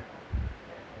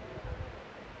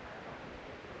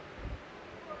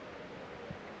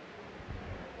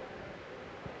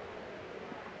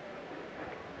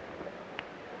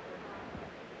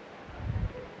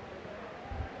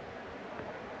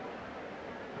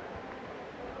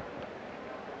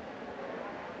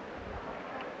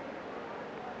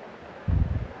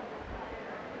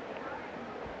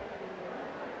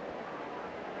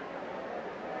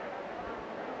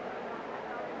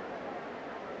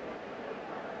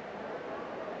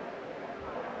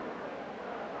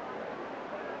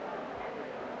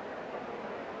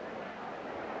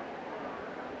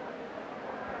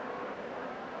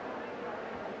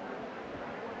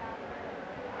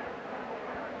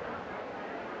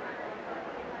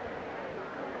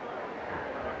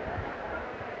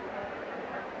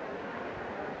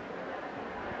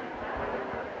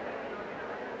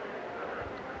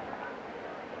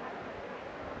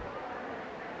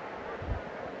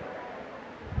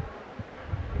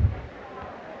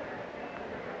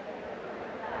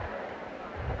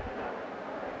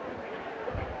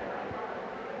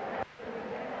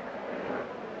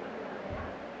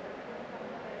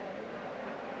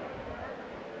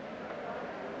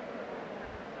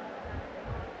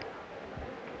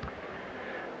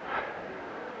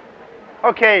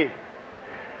 Okay,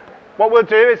 what we'll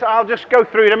do is I'll just go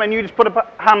through them and you just put up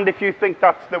a hand if you think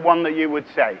that's the one that you would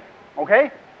say.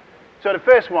 Okay? So the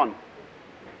first one,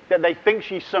 that they think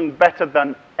she sung better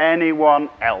than anyone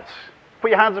else.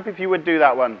 Put your hands up if you would do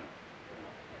that one.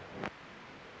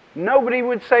 Nobody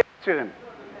would say that to them.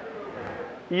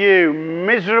 You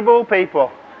miserable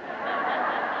people.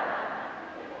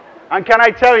 And can I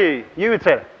tell you, you would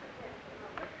say that.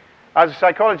 As a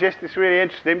psychologist, it's really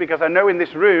interesting because I know in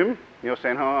this room, you're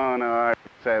saying, oh no, I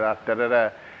wouldn't say that, da da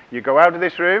da. You go out of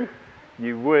this room,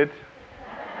 you would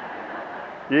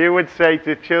say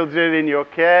to children in your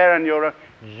care and your,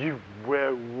 you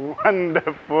were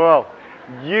wonderful.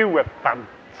 You were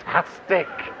fantastic.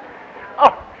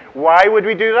 Oh, why would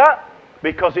we do that?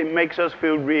 Because it makes us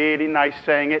feel really nice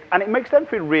saying it, and it makes them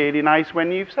feel really nice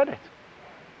when you've said it.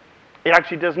 It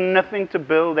actually does nothing to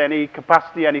build any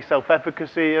capacity, any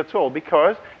self-efficacy at all,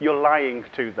 because you're lying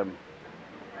to them.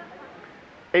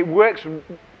 It works,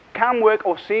 can work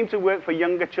or seem to work for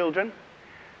younger children.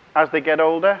 As they get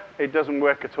older, it doesn't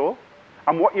work at all.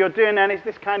 And what you're doing then is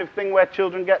this kind of thing where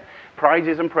children get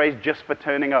prizes and praise just for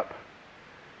turning up.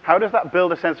 How does that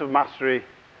build a sense of mastery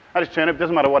I just turn up,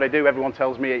 doesn't matter what I do, everyone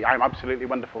tells me I'm absolutely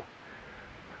wonderful.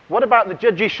 What about the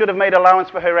judges should have made allowance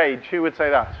for her age? Who would say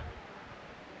that?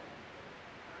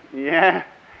 Yeah,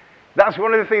 that's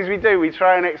one of the things we do. We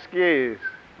try and excuse.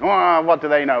 Oh, what do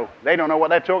they know? They don't know what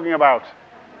they're talking about.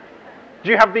 Do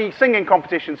you have the singing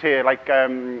competitions here, like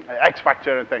X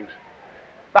Factor and things?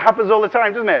 That happens all the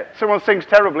time, doesn't it? Someone sings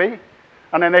terribly,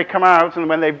 and then they come out, and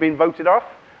when they've been voted off,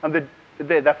 and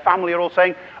their family are all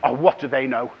saying, oh, what do they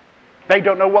know? They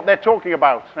don't know what they're talking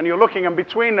about. And you're looking, and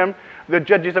between them, the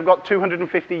judges have got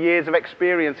 250 years of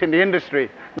experience in the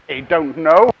industry. They don't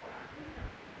know.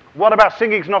 What about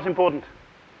singing's not important?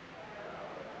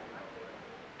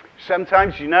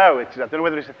 Sometimes, you know, I don't know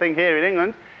whether it's a thing here in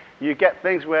England, you get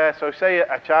things where, so say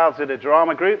a child's in a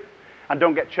drama group and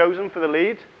don't get chosen for the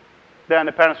lead, then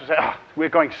the parents will say, oh, we're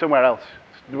going somewhere else.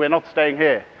 We're not staying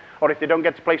here. Or if they don't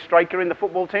get to play striker in the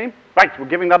football team, right, we're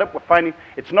giving that up, we're finding,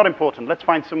 it's not important. Let's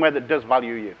find somewhere that does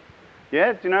value you.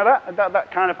 Yeah, do you know that?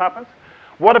 That kind of happens.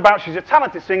 What about she's a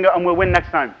talented singer and we'll win next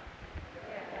time?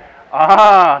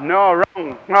 Ah, no,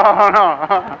 wrong.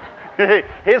 No.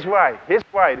 Here's why. This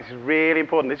is really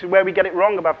important. This is where we get it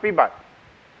wrong about feedback.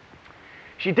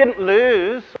 She didn't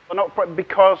lose not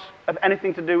because of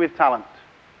anything to do with talent.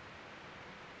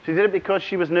 She did it because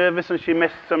she was nervous and she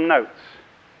missed some notes.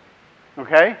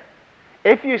 Okay?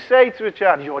 If you say to a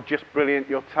child, you're just brilliant,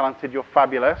 you're talented, you're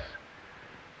fabulous,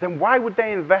 then why would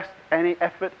they invest any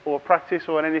effort or practice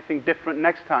or anything different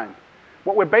next time?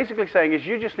 What we're basically saying is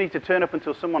you just need to turn up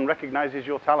until someone recognizes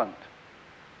your talent.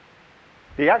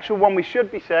 The actual one we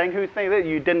should be saying, who think that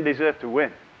you didn't deserve to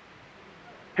win?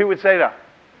 Who would say that?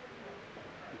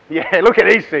 Yeah, look at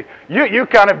these two. You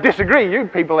kind of disagree, you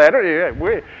people there, don't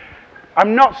you? Yeah,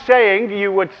 I'm not saying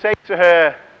you would say to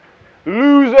her,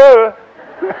 loser.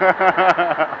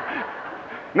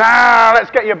 Nah,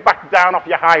 let's get you back down off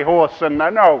your high horse. And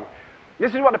no.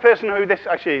 This is what the person who this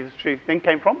actually is a true thing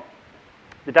came from.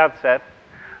 The dad said,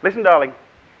 listen, darling,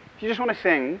 if you just want to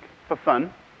sing for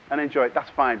fun and enjoy it, that's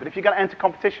fine. But if you're going to enter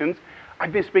competitions,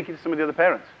 I've been speaking to some of the other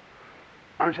parents.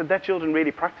 And I said, their children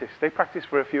really practice. They practice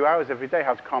for a few hours every day,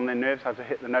 how to calm their nerves, how to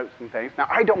hit the notes and things. Now,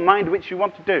 I don't mind which you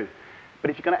want to do. But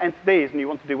if you're going to enter these and you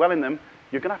want to do well in them,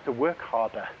 you're going to have to work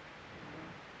harder.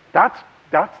 That's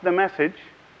the message.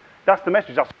 That's the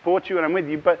message. I'll support you and I'm with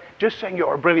you. But just saying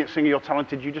you're a brilliant singer, you're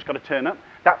talented, you just got to turn up.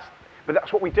 But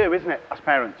that's what we do, isn't it, as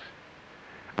parents?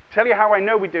 I'll tell you how I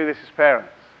know we do this as parents.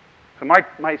 So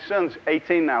my son's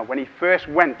 18 now. When he first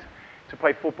went to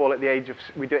play football at the age of,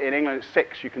 we do it in England at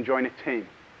 6, you can join a team.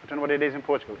 I don't know what it is in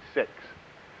Portugal, it's 6.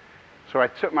 So I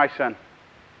took my son,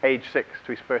 age 6,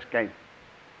 to his first game.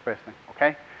 First thing,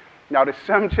 okay? Now there's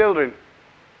some children,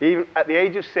 even at the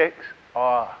age of 6,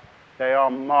 they are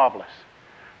marvelous.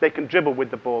 They can dribble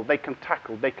with the ball, they can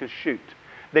tackle, they can shoot,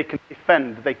 they can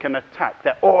defend, they can attack.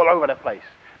 They're all over the place.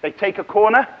 They take a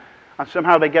corner and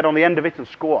somehow they get on the end of it and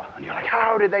score. And you're like,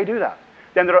 how did they do that?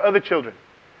 Then there are other children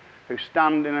who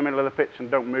stand in the middle of the pitch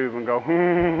and don't move and go,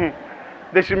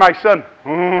 this is my son.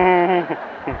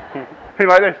 He's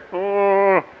like this.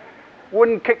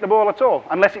 Wouldn't kick the ball at all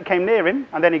unless it came near him,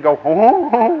 and then he'd go,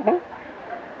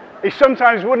 He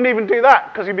sometimes wouldn't even do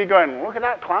that because he'd be going, look at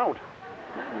that cloud.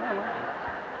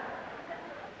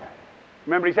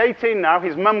 Remember, he's 18 now.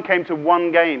 His mum came to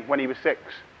one game when he was 6.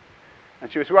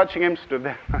 And she was watching him, stood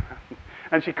there,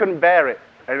 and she couldn't bear it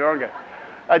any longer.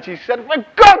 And she said, for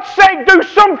God's sake, do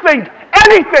something,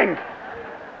 anything.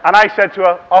 And I said to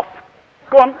her, off,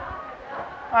 go on.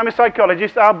 I'm a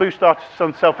psychologist, I'll boost our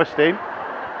son's self-esteem.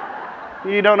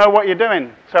 You don't know what you're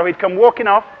doing. So he'd come walking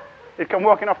off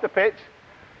the pitch.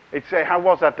 He'd say, how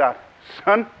was that, Dad?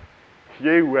 Son,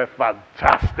 you were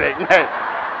fantastic, mate.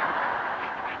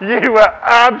 You were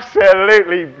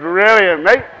absolutely brilliant,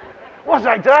 mate. Was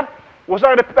I, Dad? Was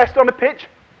I the best on the pitch?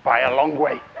 By a long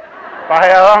way. By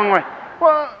a long way.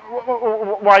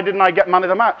 Well, why didn't I get man of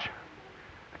the match?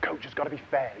 The coach has got to be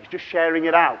fair. He's just sharing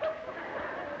it out.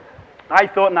 I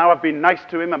thought now I've been nice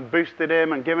to him and boosted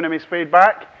him and given him his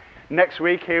feedback. Next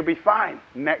week he'll be fine.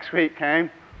 Next week came.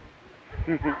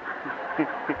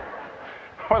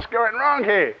 What's going wrong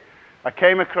here? I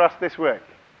came across this work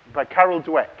by Carol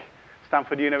Dweck,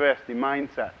 Stanford University,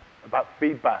 Mindset, about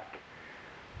feedback.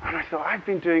 And I thought, I've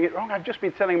been doing it wrong. I've just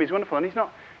been telling him he's wonderful, and he's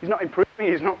not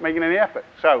improving, he's not making any effort.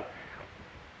 So,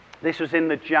 this was in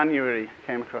the January,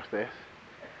 came across this,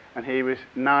 and he was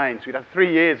 9. So he'd had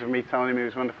 3 years of me telling him he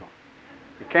was wonderful.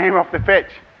 He came off the pitch.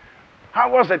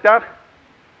 How was it, Dad?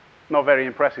 Not very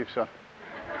impressive, son.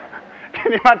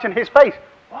 Can you imagine his face?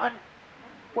 What?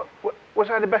 Was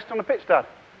I the best on the pitch, Dad?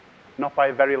 Not by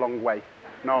a very long way.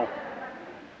 No.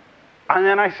 And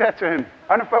then I said to him,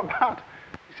 and I felt bad.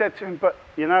 He said to him, but,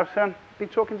 you know, son, be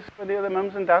talking to some of the other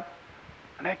mums and dads,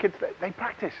 and their kids, they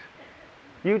practice.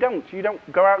 You don't. You don't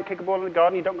go out and kick a ball in the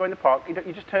garden. You don't go in the park.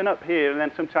 You just turn up here and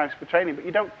then sometimes for training, but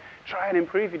you don't try and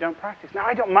improve. You don't practice. Now,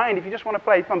 I don't mind if you just want to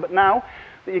play fun, but now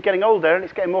that you're getting older and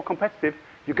it's getting more competitive,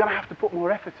 you're going to have to put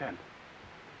more effort in.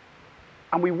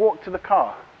 And we walked to the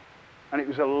car, and it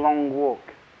was a long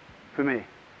walk for me.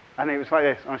 And it was like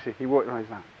this, honestly. He walked like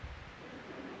that.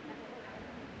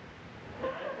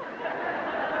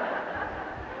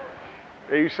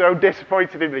 He was so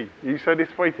disappointed in me. He was so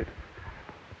disappointed.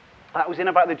 That was in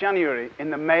about the January. In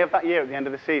the May of that year, at the end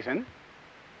of the season,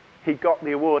 he got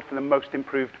the award for the most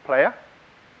improved player.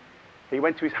 He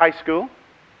went to his high school.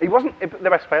 He wasn't the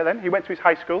best player then. He went to his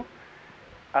high school,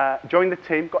 joined the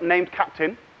team, got named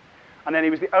captain, and then he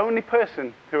was the only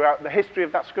person throughout the history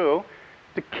of that school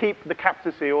to keep the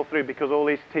captaincy all through because all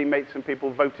his teammates and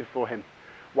people voted for him.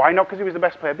 Why not? Because he was the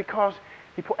best player. Because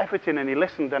he put effort in and he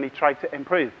listened and he tried to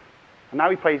improve. And now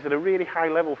he plays at a really high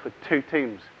level for 2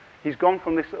 teams. He's gone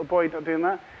from this little boy doing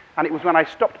that. And it was when I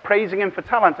stopped praising him for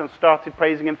talent and started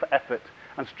praising him for effort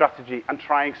and strategy and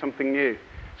trying something new.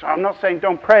 So I'm not saying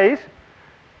don't praise,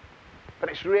 but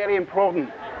it's really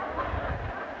important.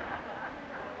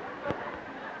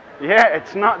 Yeah,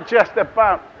 it's not just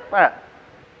about that.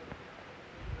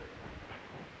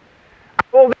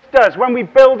 All this does, when we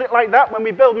build it like that, when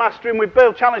we build mastery and we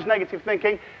build challenge negative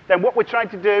thinking, then what we're trying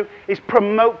to do is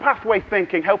promote pathway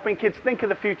thinking, helping kids think of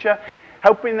the future,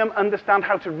 helping them understand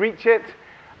how to reach it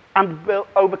and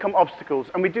overcome obstacles.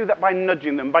 And we do that by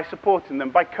nudging them, by supporting them,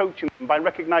 by coaching them, by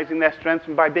recognizing their strengths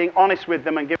and by being honest with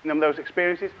them and giving them those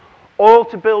experiences, all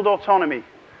to build autonomy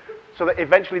so that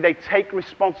eventually they take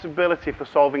responsibility for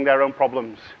solving their own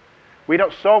problems. We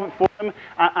don't solve it for them,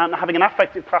 and having an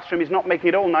affective classroom is not making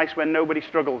it all nice when nobody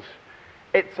struggles.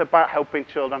 It's about helping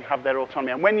children have their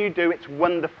autonomy. And when you do, it's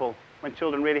wonderful. When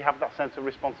children really have that sense of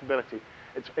responsibility,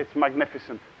 it's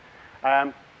magnificent.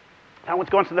 I want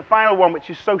to go on to the final one, which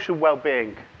is social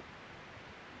well-being.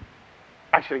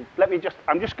 Actually,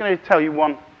 I'm just going to tell you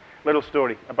one little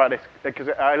story about this, because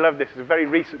I love this. It's very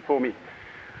recent for me.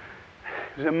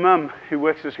 There's a mum who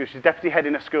works in a school. She's deputy head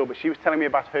in a school, but she was telling me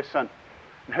about her son.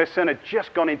 And her son had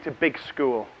just gone into big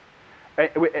school.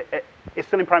 It's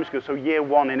still in primary school, so year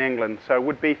 1 in England. So it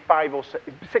would be 5 or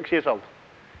 6 years old.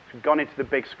 He'd gone into the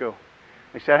big school.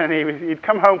 He said, and he'd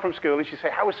come home from school, and she'd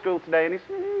say, "How was school today?" And he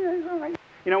said, "Yeah, it's all right."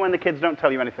 You know when the kids don't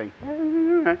tell you anything.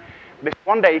 This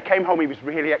one day he came home, he was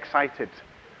really excited.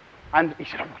 And he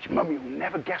said, "Oh, Mum, you'll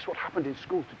never guess what happened in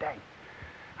school today."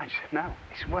 And she said, "No."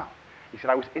 He said, "Well," he said,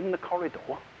 "I was in the corridor."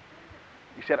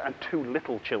 He said, and 2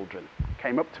 little children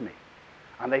came up to me.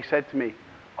 And they said to me,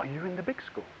 "Are you in the big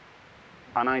school?"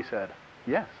 And I said,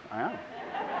 "Yes, I am."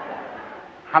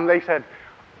 And they said,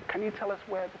 "Can you tell us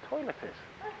where the toilet is?"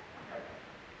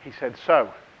 He said,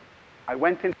 "So, I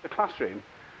went into the classroom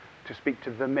to speak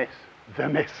to the miss,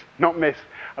 not miss.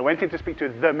 I went in to speak to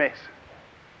the miss.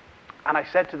 And I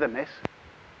said to the miss,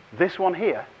 this one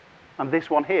here and this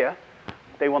one here,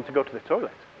 they want to go to the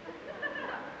toilet."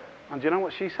 And do you know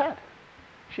what she said?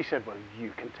 She said, "Well,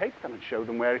 you can take them and show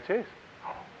them where it is."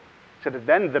 So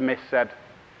then the miss said,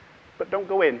 "But don't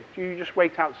go in, you just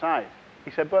wait outside."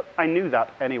 He said, "But I knew that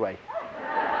anyway."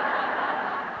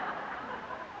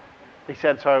 He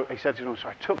said, so I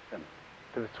took them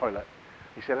to the toilet.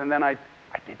 He said, and then I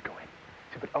did go in.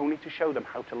 He said, but only to show them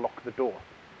how to lock the door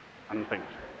and things.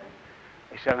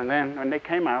 He said, and then when they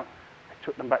came out, I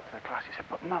took them back to the class. He said,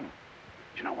 "But Mum,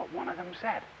 do you know what one of them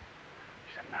said?"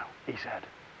 She said, "No." He said,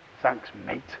 "Thanks,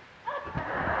 mate."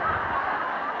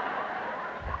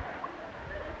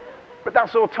 But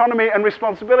that's autonomy and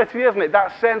responsibility, isn't it?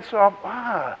 That sense of,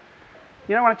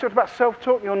 you know, when I talked about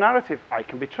self-talk, your narrative, I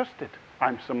can be trusted.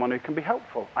 I'm someone who can be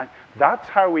helpful. That's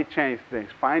how we change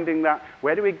things, finding that,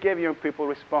 where do we give young people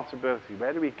responsibility?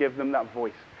 Where do we give them that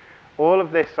voice? All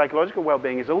of this psychological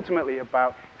well-being is ultimately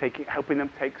about helping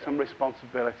them take some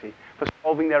responsibility for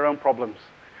solving their own problems,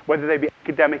 whether they be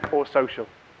academic or social.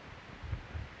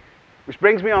 Which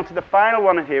brings me on to the final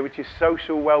one in here, which is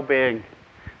social well-being.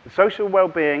 The social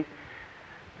well-being,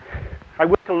 I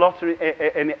work a lot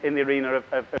in the arena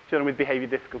of children with behavior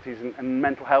difficulties and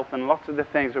mental health, and lots of the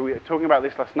things, we were talking about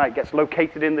this last night, gets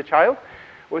located in the child.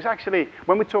 Whereas actually,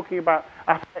 when we're talking about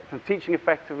affect and teaching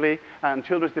effectively and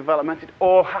children's development, it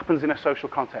all happens in a social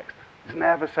context. It's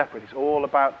never separate. It's all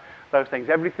about those things.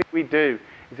 Everything we do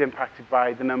is impacted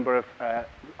by the number of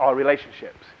our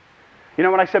relationships. You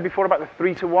know when I said before about the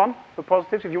 3-to-1 for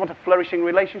positives? If you want a flourishing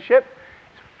relationship,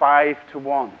 it's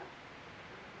 5-to-1.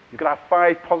 You've got to have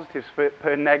 5 positives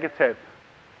per negative.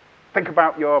 Think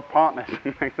about your partners.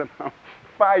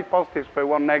 5 positives per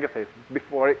 1 negative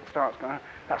before it starts going.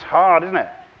 That's hard, isn't it?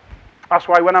 That's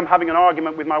why when I'm having an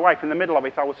argument with my wife in the middle of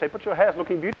it, I will say, but your hair's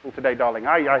looking beautiful today, darling.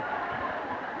 I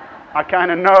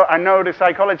kind of know, I know the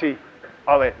psychology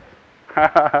of it.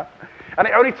 And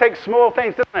it only takes small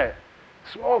things, doesn't it?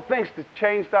 Small things to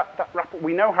change that rapport.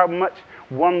 We know how much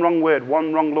one wrong word,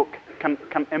 one wrong look can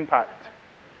impact.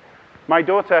 My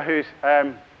daughter, who's,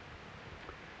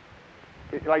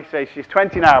 like I say, she's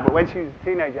 20 now, but when she was a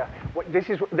teenager, this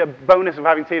is the bonus of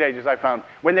having teenagers, I found.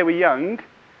 When they were young,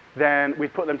 then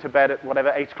we'd put them to bed at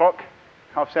whatever, 8 o'clock,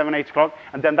 half 7, 8 o'clock,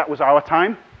 and then that was our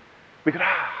time. We could,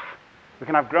 we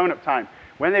can have grown-up time.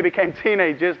 When they became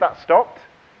teenagers, that stopped.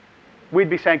 We'd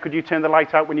be saying, could you turn the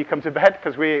light out when you come to bed?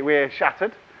 Because we're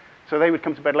shattered. So they would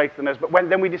come to bed later than us. But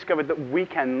then we discovered that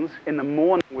weekends in the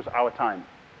morning was our time.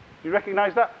 Do you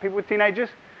recognize that, people with teenagers?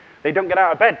 They don't get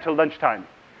out of bed till lunchtime.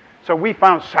 So we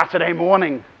found Saturday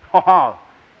morning.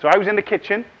 So I was in the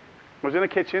kitchen.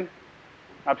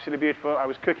 Absolutely beautiful. I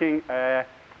was cooking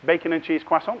bacon and cheese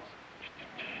croissants.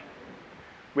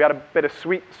 We had a bit of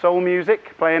sweet soul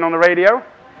music playing on the radio.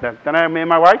 Don't know, me and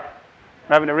my wife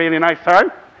having a really nice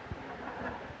time.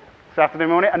 Saturday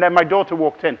morning, and then my daughter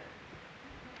walked in.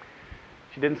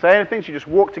 She didn't say anything, she just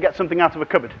walked to get something out of a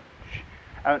cupboard.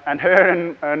 And her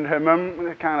and her mum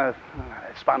were kind of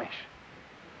Spanish.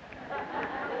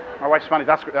 My wife's Spanish,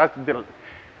 that's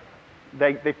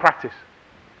they practice.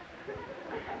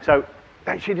 So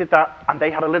then she did that, and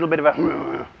they had a little bit of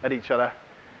a at each other.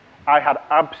 I had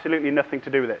absolutely nothing to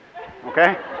do with it,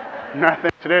 okay?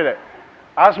 Nothing to do with it.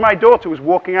 As my daughter was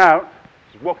walking out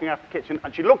the kitchen,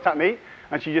 and she looked at me,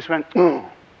 and she just went,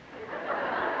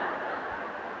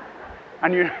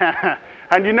 and you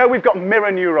know we've got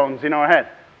mirror neurons in our head,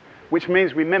 which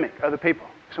means we mimic other people.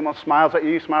 If someone smiles at you,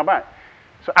 you smile back.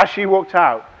 So as she walked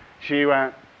out, she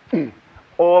went,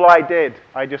 all I did,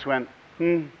 I just went,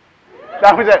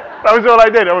 That was it. That was all I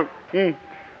did. I went,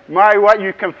 My, what,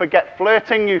 you can forget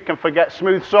flirting, you can forget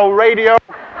smooth soul radio.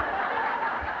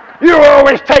 You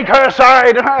always take her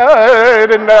side.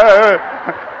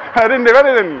 I didn't do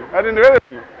anything.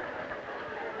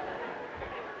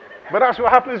 But that's what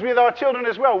happens with our children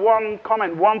as well. One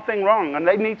comment, one thing wrong, and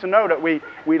they need to know that we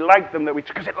like them,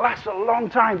 because it lasts a long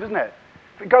time, doesn't it?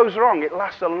 If it goes wrong, it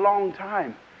lasts a long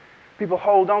time. People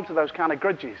hold on to those kind of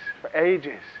grudges for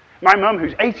ages. My mum,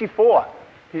 who's 84,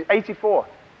 she's 84,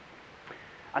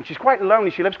 and she's quite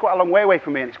lonely. She lives quite a long way away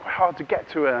from me, and it's quite hard to get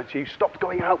to her. And she stopped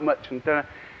going out much, and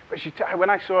but when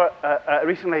I saw her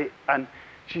recently, and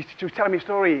she was telling me a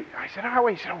story, I said, "How are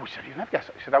you?" She said, "Oh, you never guess."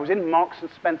 She said, "I was in Marks and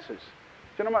Spencer's."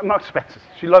 Do you know Marks and Spencer's?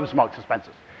 She loves Marks and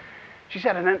Spencer's. She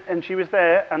said, and she was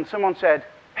there, and someone said,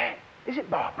 "Hey, is it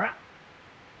Barbara?"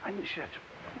 And she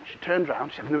turned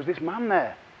around, she said, and there was this man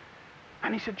there.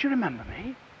 And he said, "Do you remember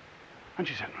me?" And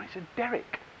she said, no. He said,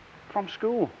 "Derek, from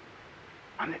school."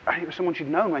 And it was someone she'd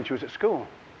known when she was at school.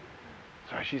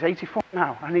 So she's 84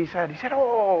 now. And he said,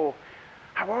 "Oh,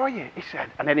 how are you?" He said,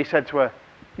 and then he said to her,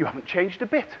 "You haven't changed a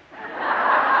bit."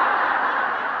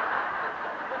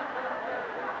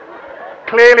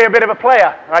 Clearly a bit of a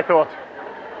player, I thought.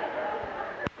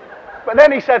 But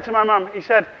then he said to my mum, he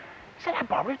said, "Hey,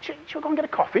 Barbara, should we go and get a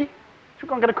coffee? Should we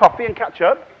go and get a coffee and catch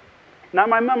up?" Now,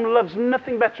 my mum loves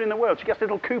nothing better in the world. She gets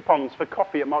little coupons for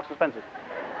coffee at Marks and Spencer's.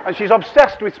 And she's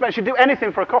obsessed with Spencer's. She'd do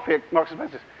anything for a coffee at Marks and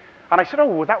Spencer's. And I said, "Oh,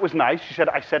 well, that was nice." She said,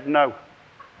 "I said no."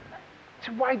 I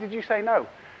said, "Why did you say no?"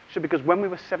 She said, "Because when we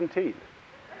were 17,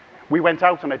 we went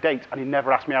out on a date, and he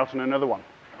never asked me out on another one.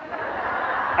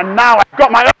 And now I've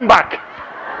got my own back."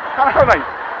 And I was like,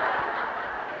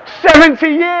 70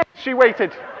 years she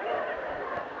waited.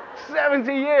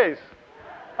 70 years.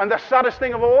 And the saddest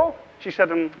thing of all, she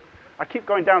said, "I keep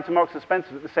going down to Marks and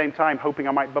Spencer's at the same time, hoping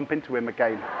I might bump into him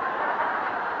again."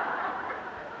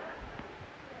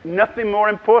 Nothing more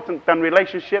important than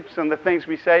relationships and the things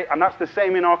we say, and that's the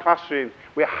same in our classroom.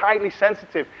 We're highly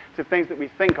sensitive to things that we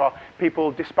think are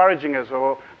people disparaging us,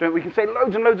 or we can say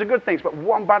loads and loads of good things, but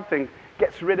one bad thing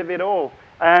gets rid of it all.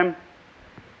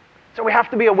 So we have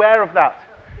to be aware of that.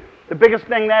 The biggest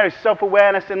thing there is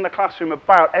self-awareness in the classroom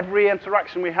about every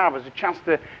interaction we have as a chance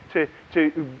to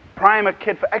prime a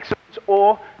kid for excellence,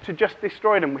 or to just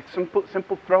destroy them with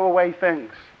simple throwaway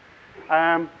things.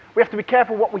 We have to be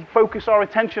careful what we focus our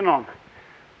attention on.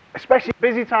 Especially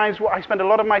busy times, I spend a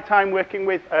lot of my time working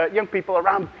with young people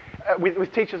around,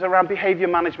 with teachers around behavior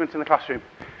management in the classroom.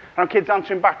 Around kids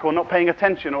answering back or not paying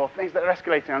attention, or things that are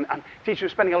escalating, and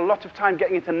teachers are spending a lot of time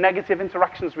getting into negative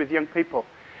interactions with young people.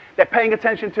 They're paying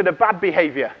attention to the bad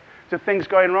behavior, to things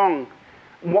going wrong.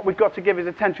 And what we've got to give is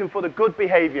attention for the good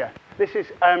behavior. This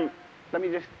is,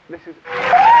 this is...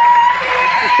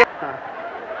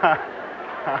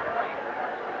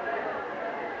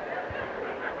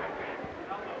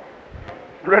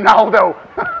 Ronaldo.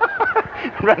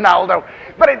 Ronaldo.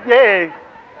 But yeah.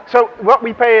 So what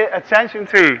we pay attention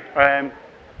to,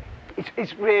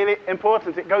 it's really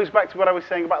important. It goes back to what I was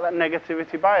saying about that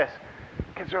negativity bias.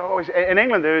 Kids are always, in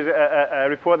England, there is a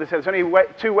report that says there's only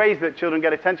two ways that children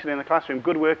get attention in the classroom: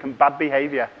 good work and bad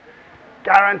behavior.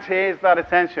 Guarantees that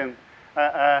attention.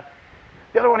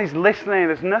 The other one is listening.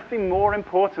 There's nothing more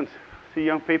important to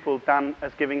young people than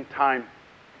as giving time,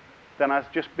 than as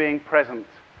just being present,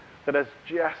 than as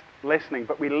just listening.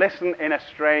 But we listen in a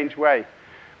strange way.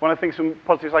 One of the things from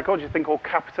positive psychology is a thing called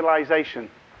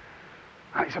capitalization.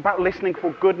 And it's about listening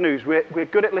for good news. We're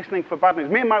good at listening for bad news.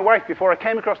 Me and my wife, before I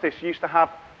came across this, used to have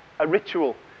a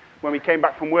ritual when we came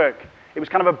back from work. It was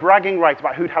kind of a bragging right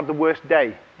about who'd had the worst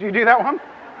day. Do you do that one?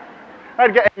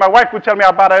 My wife would tell me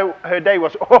how bad her day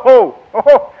was.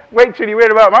 Oh, wait till you hear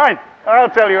about mine. I'll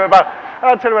tell you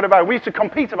what about it. We used to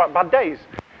compete about bad days.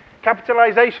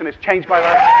 Capitalization is changed by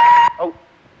that. Oh.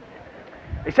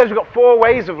 It says we've got 4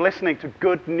 ways of listening to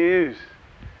good news.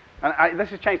 And this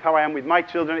has changed how I am with my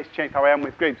children. It's changed how I am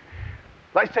with groups.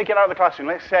 Let's take it out of the classroom.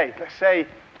 Let's say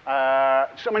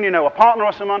someone you know, a partner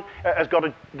or someone,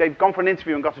 they've gone for an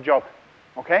interview and got a job.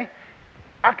 Okay?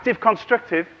 Active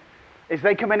constructive is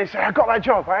they come in and say, I got that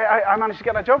job. I managed to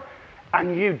get that job.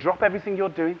 And you drop everything you're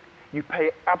doing. You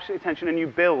pay absolute attention and you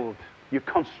build. You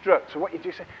construct. So what you do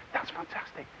is say, that's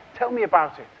fantastic. Tell me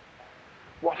about it.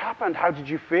 What happened? How did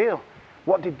you feel?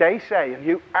 What did they say? And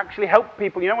you actually help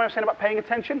people. You know what I was saying about paying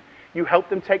attention? You help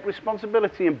them take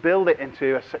responsibility and build it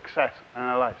into a success in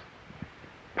their lives.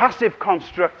 Passive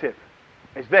constructive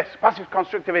is this. Passive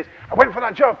constructive is, I went for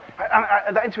that job,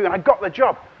 that interview, and I got the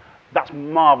job. That's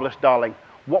marvelous, darling.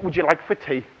 What would you like for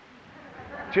tea?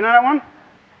 Do you know that one?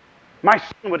 My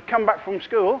son would come back from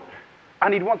school,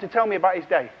 and he'd want to tell me about his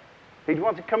day. He'd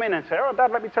want to come in and say, oh,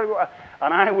 Dad, let me tell you what.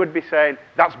 And I would be saying,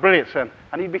 that's brilliant, son.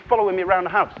 And he'd be following me around the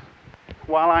house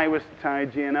while I was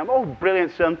tidying up. Oh,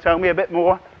 brilliant, son, tell me a bit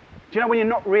more. Do you know when you're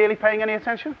not really paying any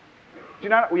attention? Do you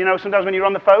know that? You know sometimes when you're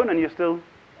on the phone and you're still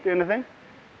doing the thing?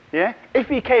 Yeah? If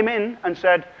he came in and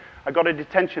said, I got a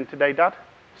detention today, Dad,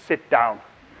 sit down.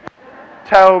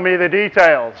 Tell me the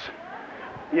details.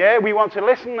 Yeah, we want to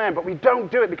listen then, but we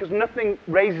don't do it because nothing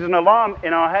raises an alarm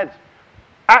in our heads.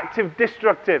 Active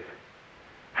destructive.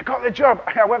 I got the job.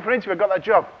 I went for an interview, I got that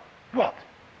job. What?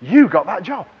 You got that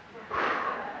job?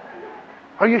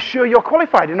 Are you sure you're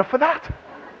qualified enough for that?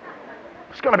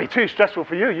 It's going to be too stressful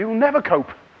for you. You'll never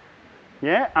cope.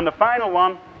 Yeah? And the final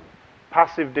one,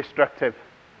 passive destructive.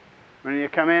 When you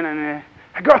come in and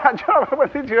I got that job. I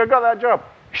went into you, I got that job.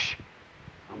 Shh.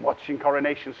 I'm watching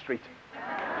Coronation Street.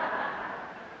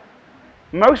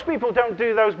 Most people don't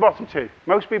do those bottom two.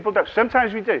 Most people don't.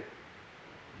 Sometimes we do.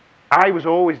 I was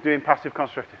always doing passive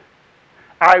constructive.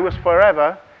 I was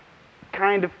forever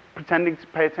kind of pretending to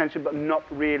pay attention but not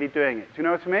really doing it. Do you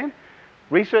know what I mean?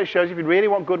 Research shows if you really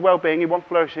want good well-being, you want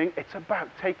flourishing, it's about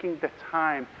taking the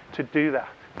time to do that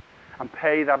and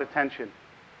pay that attention.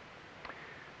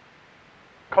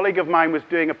 A colleague of mine was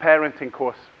doing a parenting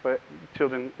course for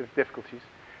children with difficulties,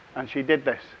 and she did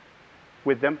this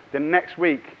with them. The next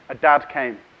week, a dad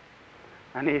came,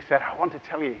 and he said, I want to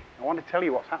tell you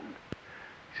what's happened.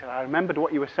 He said, I remembered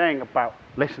what you were saying about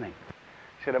listening.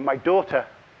 He said, and my daughter,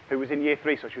 who was in year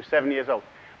 3, so she was 7 years old,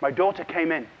 my daughter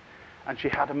came in, and she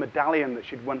had a medallion that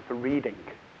she'd won for reading.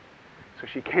 So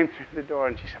she came through the door,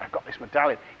 and she said, I've got this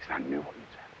medallion. He said, I knew what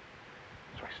you'd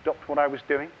said. So I stopped what I was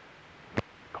doing,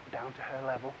 got down to her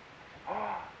level.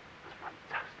 Oh, that's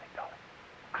fantastic, darling.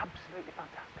 Absolutely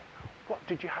fantastic. What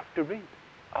did you have to read?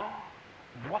 Oh,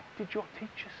 what did your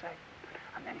teacher say?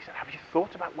 And then he said, have you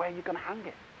thought about where you're going to hang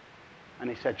it? And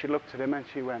he said, she looked at him and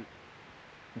she went,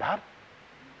 Dad,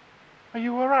 are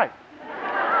you all right?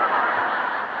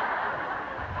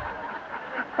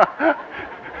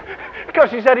 Because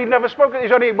she said he'd never spoken, it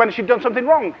was only when she'd done something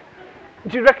wrong.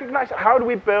 Do you recognize that? How do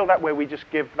we build that where we just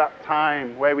give that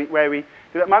time, where we do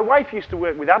that? My wife used to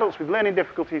work with adults with learning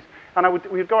difficulties, and we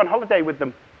would go on holiday with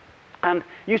them. And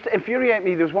it used to infuriate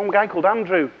me. There was one guy called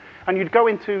Andrew, and you'd go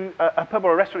into a pub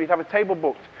or a restaurant, you'd have a table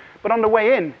booked. But on the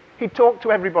way in, he'd talk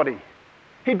to everybody.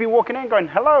 He'd be walking in going,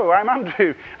 hello, I'm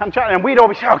Andrew. I'm chatting. And we'd all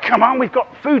be saying, oh, come on, we've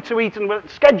got food to eat and we're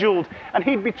scheduled. And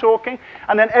he'd be talking.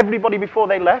 And then everybody, before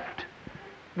they left,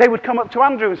 they would come up to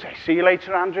Andrew and say, see you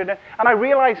later, Andrew. And I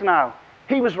realize now,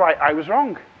 he was right, I was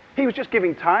wrong. He was just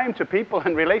giving time to people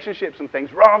and relationships and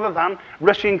things rather than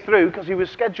rushing through because he was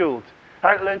scheduled.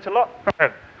 I learned a lot from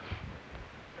him.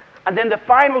 And then the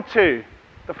final two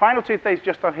things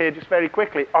just on here, just very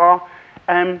quickly, are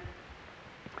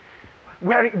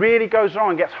where it really goes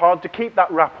wrong, gets hard to keep that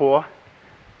rapport,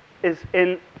 is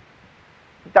in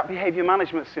that behavior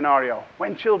management scenario,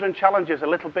 when children challenge us a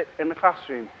little bit in the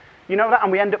classroom, you know that,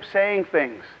 and we end up saying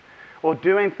things or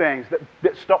doing things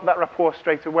that stop that rapport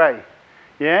straight away.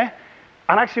 Yeah?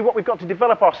 And actually what we've got to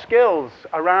develop our skills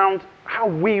around how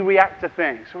we react to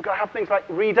things. So we've got to have things like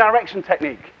redirection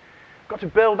technique. We've got to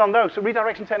build on those. So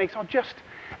redirection techniques are just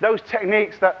those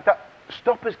techniques that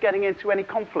stop us getting into any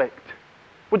conflict.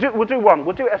 We'll do one.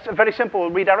 We'll do a very simple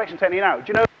redirection technique now. Do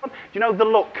you know one? Do you know the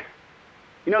look?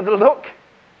 You know the look?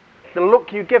 The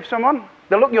look you give someone?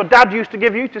 The look your dad used to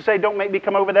give you to say, don't make me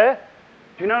come over there?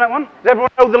 Do you know that one? Does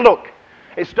everyone know the look?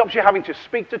 It stops you having to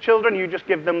speak to children, you just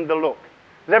give them the look.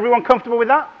 Is everyone comfortable with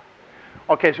that?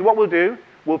 Okay, so what we'll do,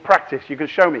 we'll practice. You can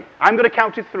show me. I'm going to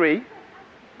count to 3,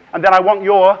 and then I want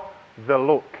the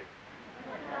look.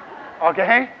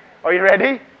 Okay? Are you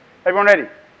ready? Everyone ready?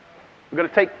 We're going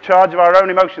to take charge of our own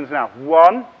emotions now.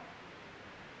 1,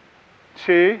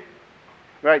 2,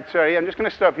 right, sorry, I'm just going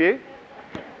to stop you.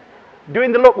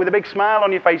 Doing the look with a big smile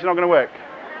on your face is not going to work.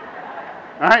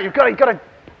 All right, you've got to,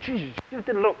 geez, just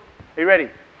did a look. Are you ready?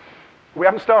 We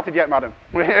haven't started yet, madam.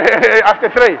 After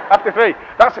three.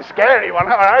 That's a scary one.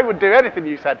 I would do anything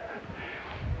you said.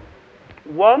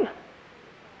 1,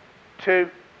 2,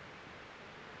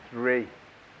 3.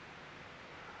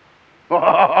 There's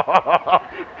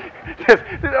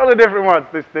all the different ones.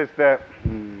 There's the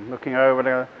looking over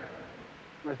there.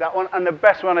 There's that one. And the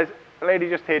best one is a lady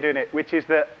just here doing it, which is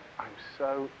the I'm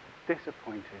so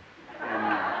disappointed in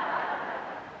you.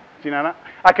 Do you know that?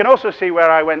 I can also see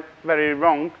where I went very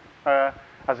wrong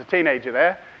as a teenager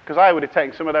there, because I would have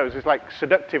taken some of those as like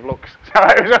seductive looks.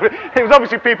 It was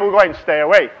obviously people going, stay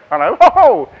away. I know,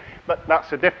 oh, but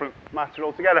that's a different matter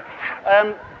altogether.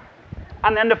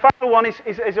 And then the final one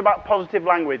is about positive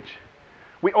language.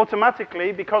 We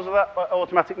automatically, because of that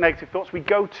automatic negative thoughts, we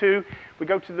go to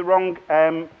the wrong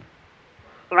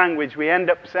language. We end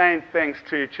up saying things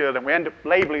to children. We end up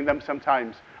labeling them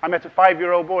sometimes. I met a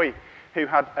 5-year-old boy who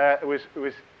had was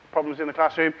problems in the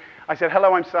classroom. I said,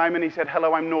 hello, I'm Simon. He said,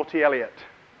 hello, I'm Naughty Elliot.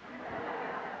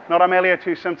 Not I'm Elliot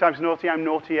who's sometimes naughty, I'm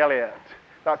Naughty Elliot.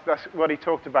 That's what he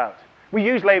talked about. We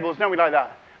use labels, don't we, like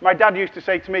that? My dad used to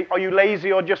say to me, are you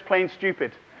lazy or just plain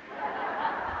stupid?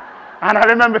 And I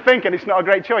remember thinking, it's not a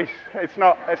great choice. It's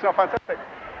not fantastic.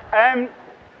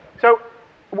 So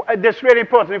that's really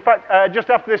important. In fact, just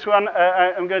after this one,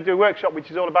 I'm going to do a workshop which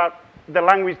is all about the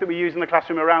language that we use in the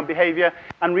classroom around behavior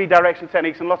and redirection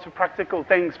techniques and lots of practical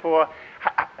things for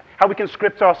how we can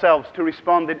script ourselves to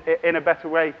respond in a better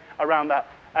way around that.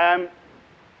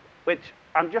 Which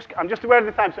I'm just aware of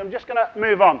the time, so I'm just going to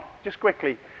move on just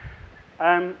quickly.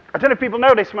 I don't know if people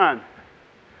know this man.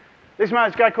 This man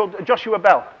is a guy called Joshua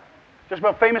Bell.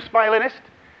 Joshua Bell, famous violinist.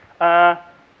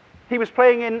 He was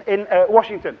playing in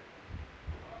Washington.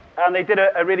 And they did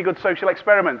a really good social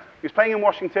experiment. He was playing in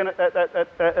Washington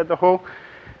at the hall,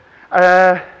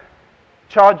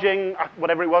 charging,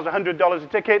 whatever it was, $100 a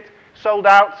ticket, sold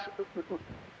out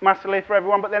massively for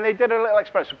everyone, but then they did a little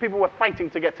experiment. So people were fighting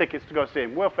to get tickets to go see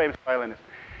him, world famous violinist.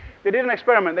 They did an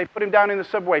experiment. They put him down in the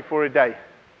subway for a day.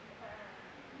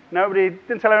 Nobody,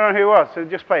 didn't tell anyone who he was, so he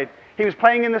just played. He was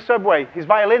playing in the subway. His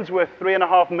violin's worth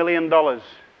 $3.5 million.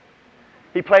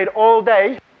 He played all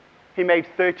day. He made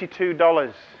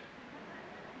 $32.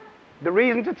 The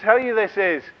reason to tell you this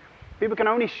is people can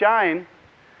only shine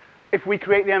if we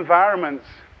create the environments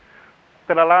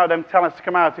that allow them talents to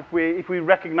come out, if we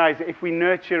recognize it, if we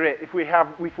nurture it,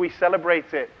 if we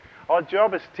celebrate it. Our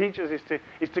job as teachers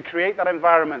is to create that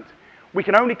environment. We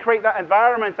can only create that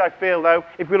environment, I feel, though,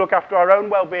 if we look after our own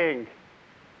well-being.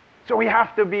 So we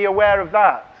have to be aware of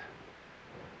that.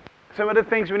 Some of the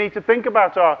things we need to think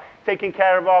about are taking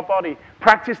care of our body.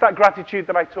 Practice that gratitude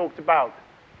that I talked about.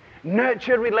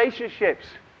 Nurture relationships,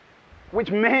 which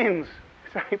means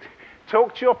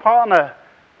talk to your partner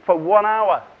for 1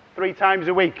 hour, 3 times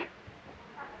a week.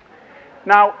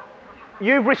 Now,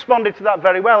 you've responded to that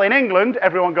very well. In England,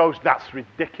 everyone goes, that's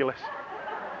ridiculous.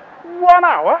 1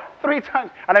 hour, 3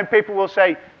 times. And then people will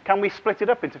say, can we split it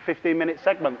up into 15-minute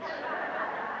segments?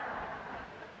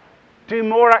 Do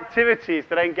more activities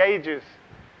that engage us.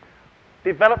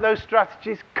 Develop those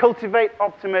strategies. Cultivate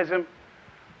optimism.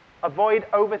 Avoid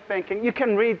overthinking. You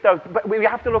can read those, but we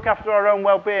have to look after our own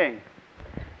well-being.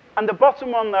 And the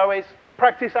bottom one, though, is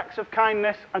practice acts of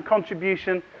kindness and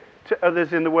contribution to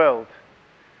others in the world.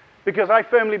 Because I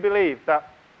firmly believe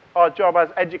that our job as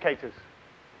educators,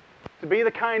 to be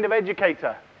the kind of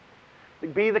educator, to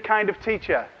be the kind of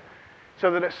teacher,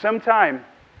 so that at some time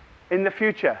in the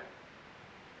future,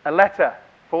 a letter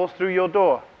falls through your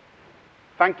door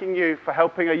thanking you for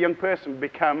helping a young person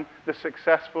become the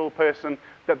successful person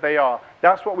that they are.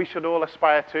 That's what we should all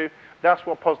aspire to. That's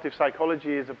what positive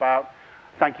psychology is about.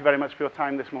 Thank you very much for your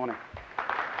time this morning.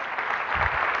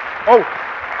 Oh,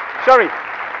 sorry.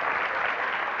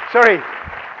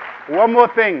 One more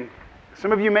thing.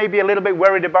 Some of you may be a little bit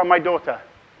worried about my daughter.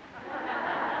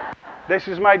 This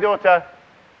is my daughter.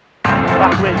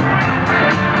 Last week.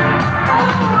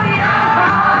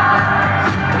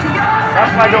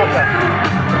 That's my daughter.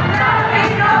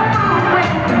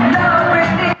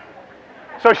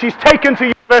 So she's taken to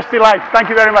university life. Thank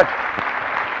you very much.